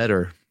lot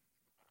better.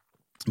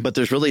 But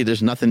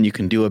there's nothing you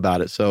can do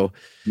about it. So,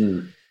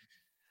 you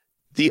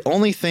The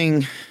only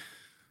thing,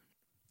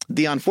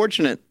 the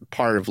unfortunate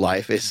part of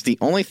life is the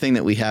only thing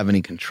that we have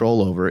any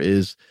control over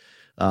is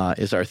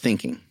our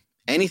thinking.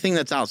 Anything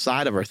that's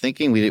outside of our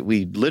thinking,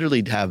 we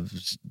literally have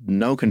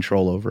no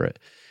control over it.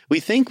 We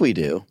think we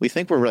do. We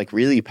think we're like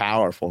really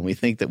powerful, and we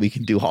think that we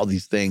can do all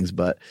these things,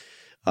 but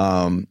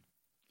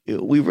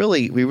we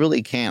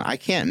really can't. I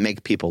can't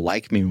make people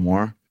like me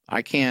more.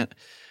 I can't.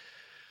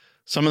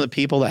 Some of the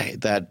people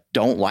that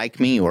don't like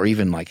me or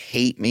even like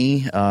hate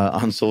me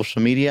on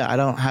social media, I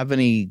don't have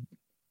any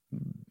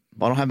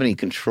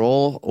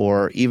control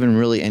or even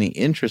really any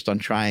interest on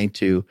trying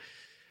to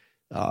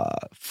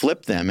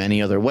flip them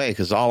any other way,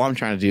 because all I'm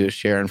trying to do is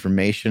share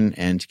information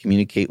and to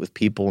communicate with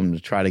people and to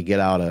try to get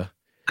out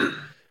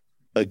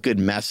a good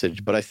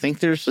message. But I think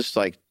there's just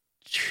like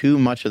too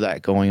much of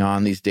that going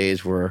on these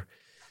days where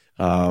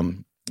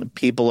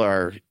people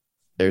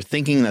they're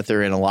thinking that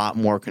they're in a lot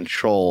more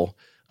control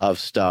of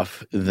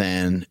stuff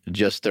than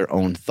just their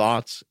own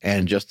thoughts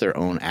and just their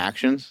own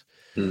actions.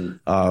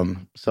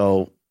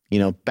 So,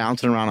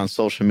 bouncing around on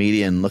social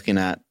media and looking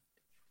at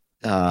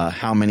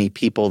how many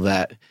people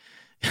that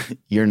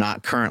you're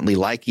not currently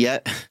like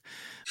yet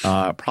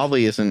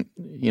probably isn't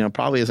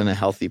a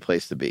healthy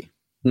place to be.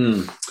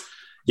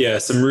 Yeah,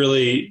 some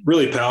really,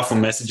 really powerful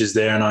messages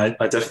there. And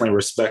I definitely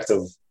respect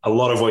a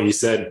lot of what you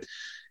said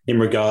in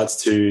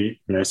regards to,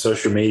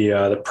 social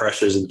media, the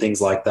pressures and things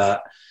like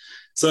that.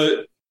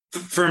 So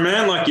for a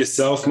man like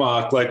yourself,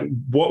 Mark, like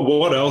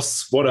what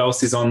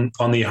else is on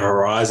the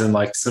horizon?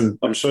 Like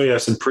I'm sure you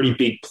have some pretty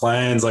big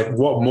plans. Like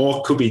what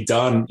more could be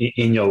done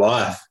in your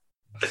life?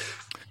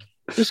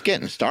 Just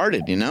getting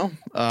started,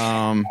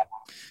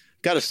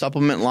 got a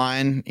supplement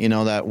line,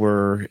 that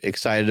we're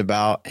excited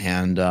about,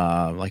 and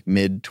like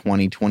mid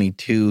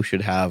 2022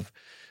 should have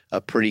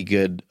a pretty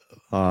good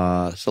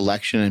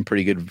selection and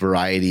pretty good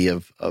variety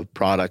of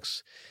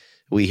products.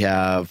 We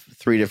have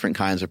 3 different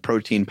kinds of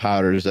protein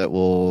powders that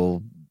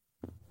will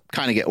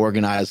kind of get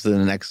organized in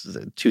the next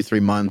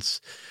 2-3 months.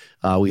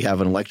 We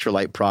have an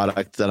electrolyte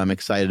product that I'm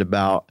excited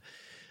about.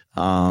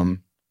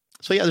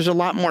 So yeah, there's a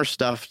lot more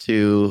stuff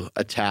to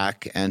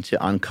attack and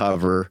to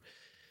uncover.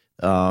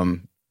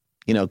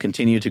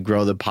 Continue to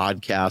grow the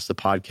podcast. The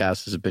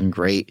podcast has been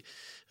great.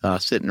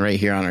 Sitting right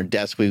here on our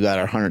desk, we've got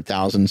our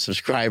 100,000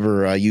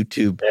 subscriber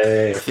YouTube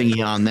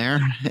thingy on there,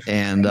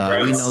 and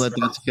we know that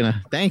that's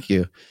gonna. Thank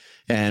you,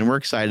 and we're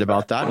excited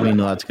about that. We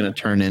know that's going to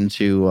turn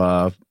into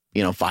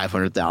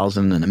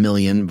 500,000 and 1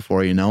 million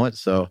before you know it.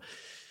 So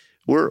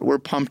we're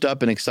pumped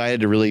up and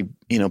excited to really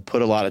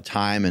put a lot of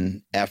time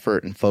and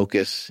effort and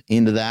focus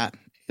into that.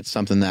 It's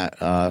something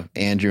that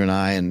Andrew and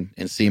I and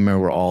Seema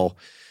were all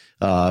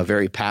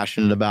very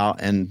passionate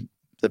about, and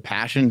the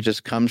passion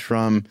just comes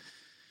from.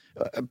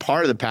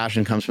 Part of the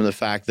passion comes from the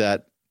fact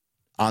that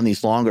on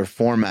these longer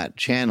format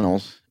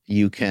channels,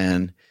 you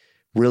can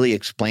really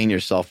explain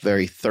yourself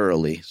very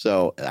thoroughly.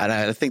 So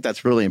I think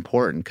that's really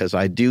important, because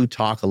I do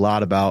talk a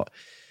lot about,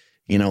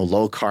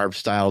 low carb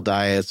style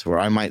diets, where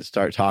I might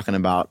start talking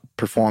about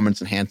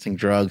performance enhancing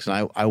drugs.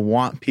 And I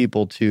want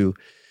people to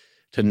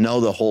know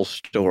the whole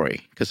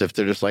story, because if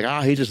they're just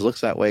like, he just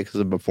looks that way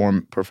because of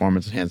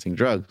performance enhancing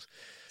drugs,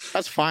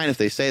 that's fine if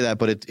they say that,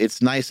 but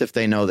it's nice if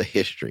they know the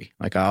history.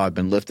 Like, I've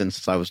been lifting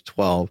since I was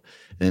 12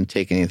 and didn't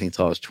take anything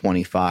until I was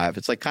 25.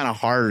 It's like kind of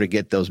harder to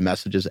get those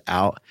messages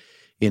out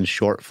in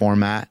short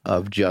format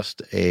of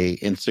just a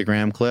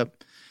Instagram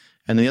clip.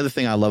 And the other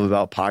thing I love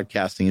about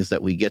podcasting is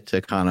that we get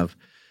to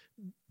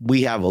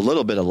we have a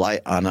little bit of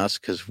light on us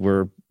because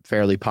we're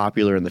fairly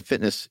popular in the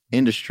fitness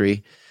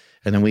industry.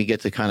 And then we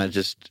get to kind of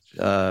just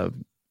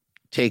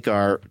take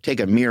a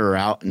mirror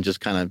out and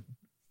just kind of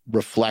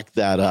reflect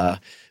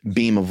that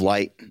beam of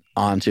light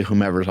onto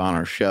whomever's on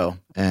our show.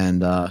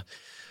 And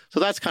so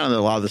that's kind of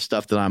a lot of the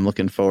stuff that I'm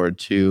looking forward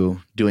to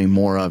doing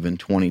more of in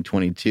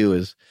 2022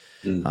 is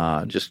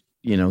just,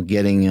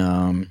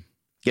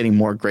 getting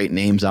more great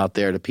names out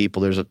there to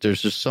people.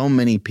 There's just so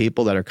many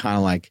people that are kind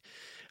of like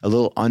a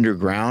little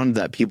underground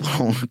that people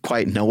don't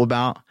quite know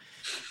about.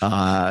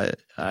 I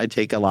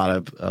take a lot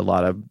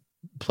of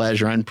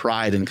pleasure and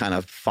pride in kind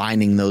of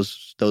finding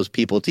those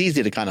people. It's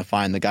easy to kind of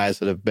find the guys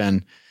that have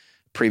been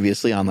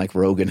previously on like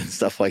Rogan and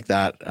stuff like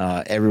that.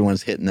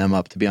 Everyone's hitting them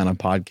up to be on a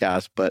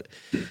podcast, but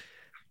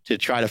to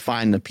try to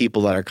find the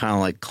people that are kind of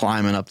like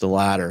climbing up the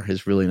ladder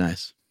is really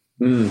nice.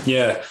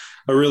 Yeah,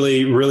 I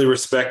really, really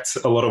respect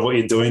a lot of what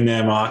you're doing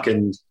there, Mark.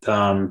 And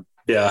I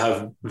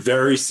have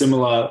very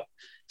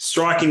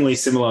strikingly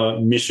similar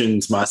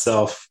missions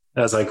myself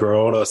as I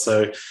grow older.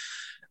 So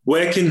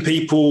where can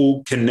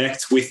people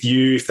connect with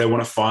you if they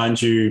want to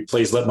find you?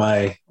 Please let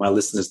my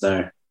listeners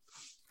know.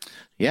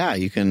 Yeah,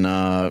 you can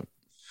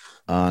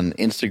on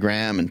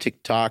Instagram and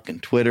TikTok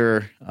and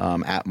Twitter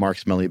at Mark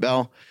Smelly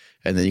Bell.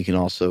 And then you can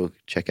also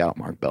check out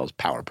Mark Bell's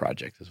Power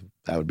Project.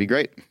 That would be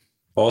great.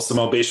 Awesome.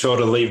 I'll be sure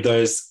to leave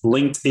those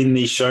linked in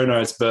the show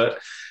notes. But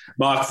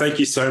Mark, thank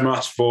you so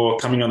much for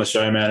coming on the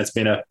show, man. It's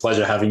been a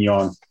pleasure having you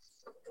on.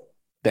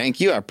 Thank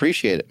you. I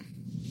appreciate it.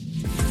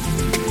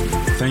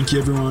 Thank you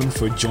everyone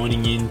for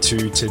joining in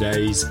to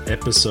today's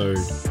episode.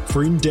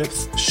 For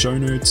in-depth show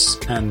notes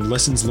and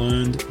lessons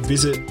learned,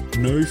 visit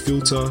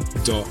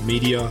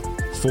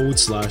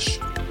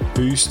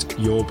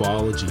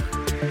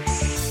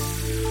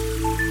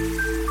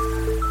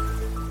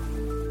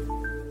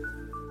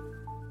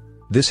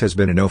This has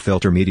been a No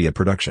Filter Media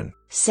production.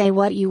 Say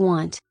what you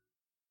want.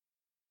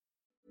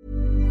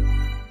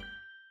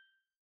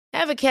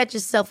 Ever catch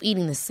yourself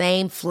eating the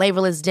same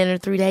flavorless dinner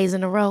 3 days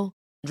in a row?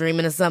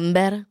 Dreaming of something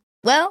better?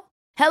 Well,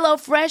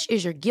 HelloFresh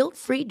is your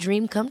guilt-free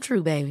dream come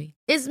true, baby.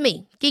 It's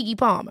me, Keke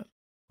Palmer.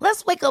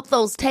 Let's wake up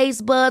those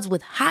taste buds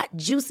with hot,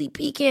 juicy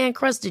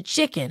pecan-crusted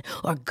chicken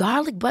or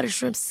garlic butter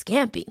shrimp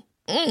scampi.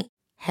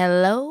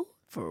 Hello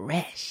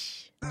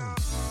Fresh.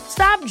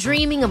 Stop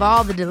dreaming of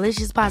all the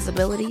delicious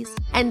possibilities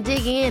and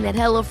dig in at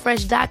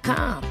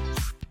HelloFresh.com.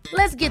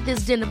 Let's get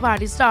this dinner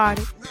party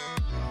started.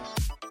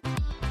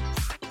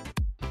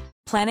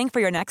 Planning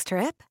for your next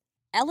trip?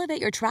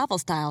 Elevate your travel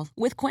style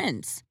with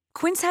Quince.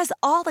 Quince has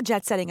all the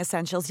jet-setting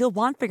essentials you'll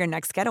want for your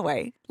next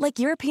getaway, like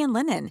European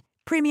linen,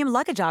 premium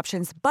luggage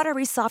options,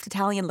 buttery soft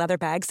Italian leather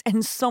bags,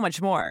 and so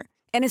much more.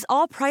 And is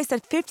all priced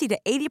at 50 to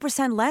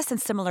 80% less than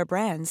similar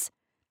brands.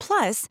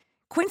 Plus,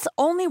 Quince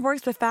only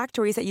works with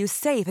factories that use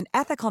safe and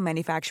ethical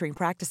manufacturing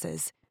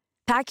practices.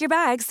 Pack your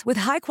bags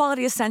with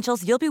high-quality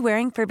essentials you'll be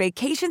wearing for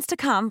vacations to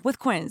come with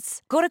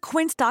Quince. Go to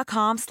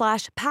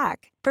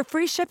quince.com/pack for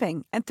free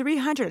shipping and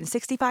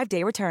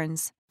 365-day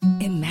returns.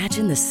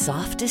 Imagine the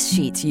softest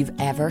sheets you've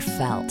ever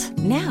felt.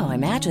 Now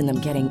imagine them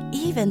getting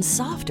even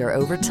softer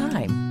over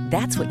time.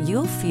 That's what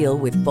you'll feel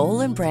with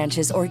Boll &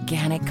 Branch's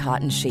organic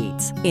cotton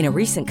sheets. In a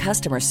recent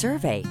customer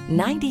survey,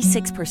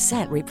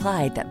 96%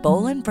 replied that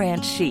Boll &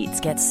 Branch sheets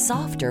get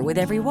softer with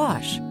every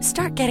wash.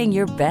 Start getting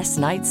your best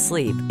night's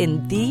sleep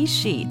in these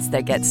sheets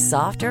that get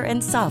softer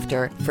and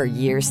softer for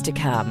years to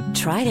come.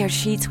 Try their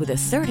sheets with a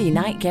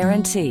 30-night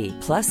guarantee.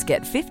 Plus,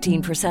 get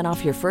 15%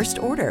 off your first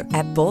order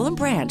at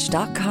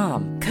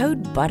bollandbranch.com.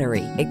 Code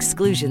BUTTERY.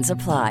 Exclusions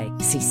apply.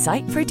 See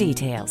site for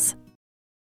details.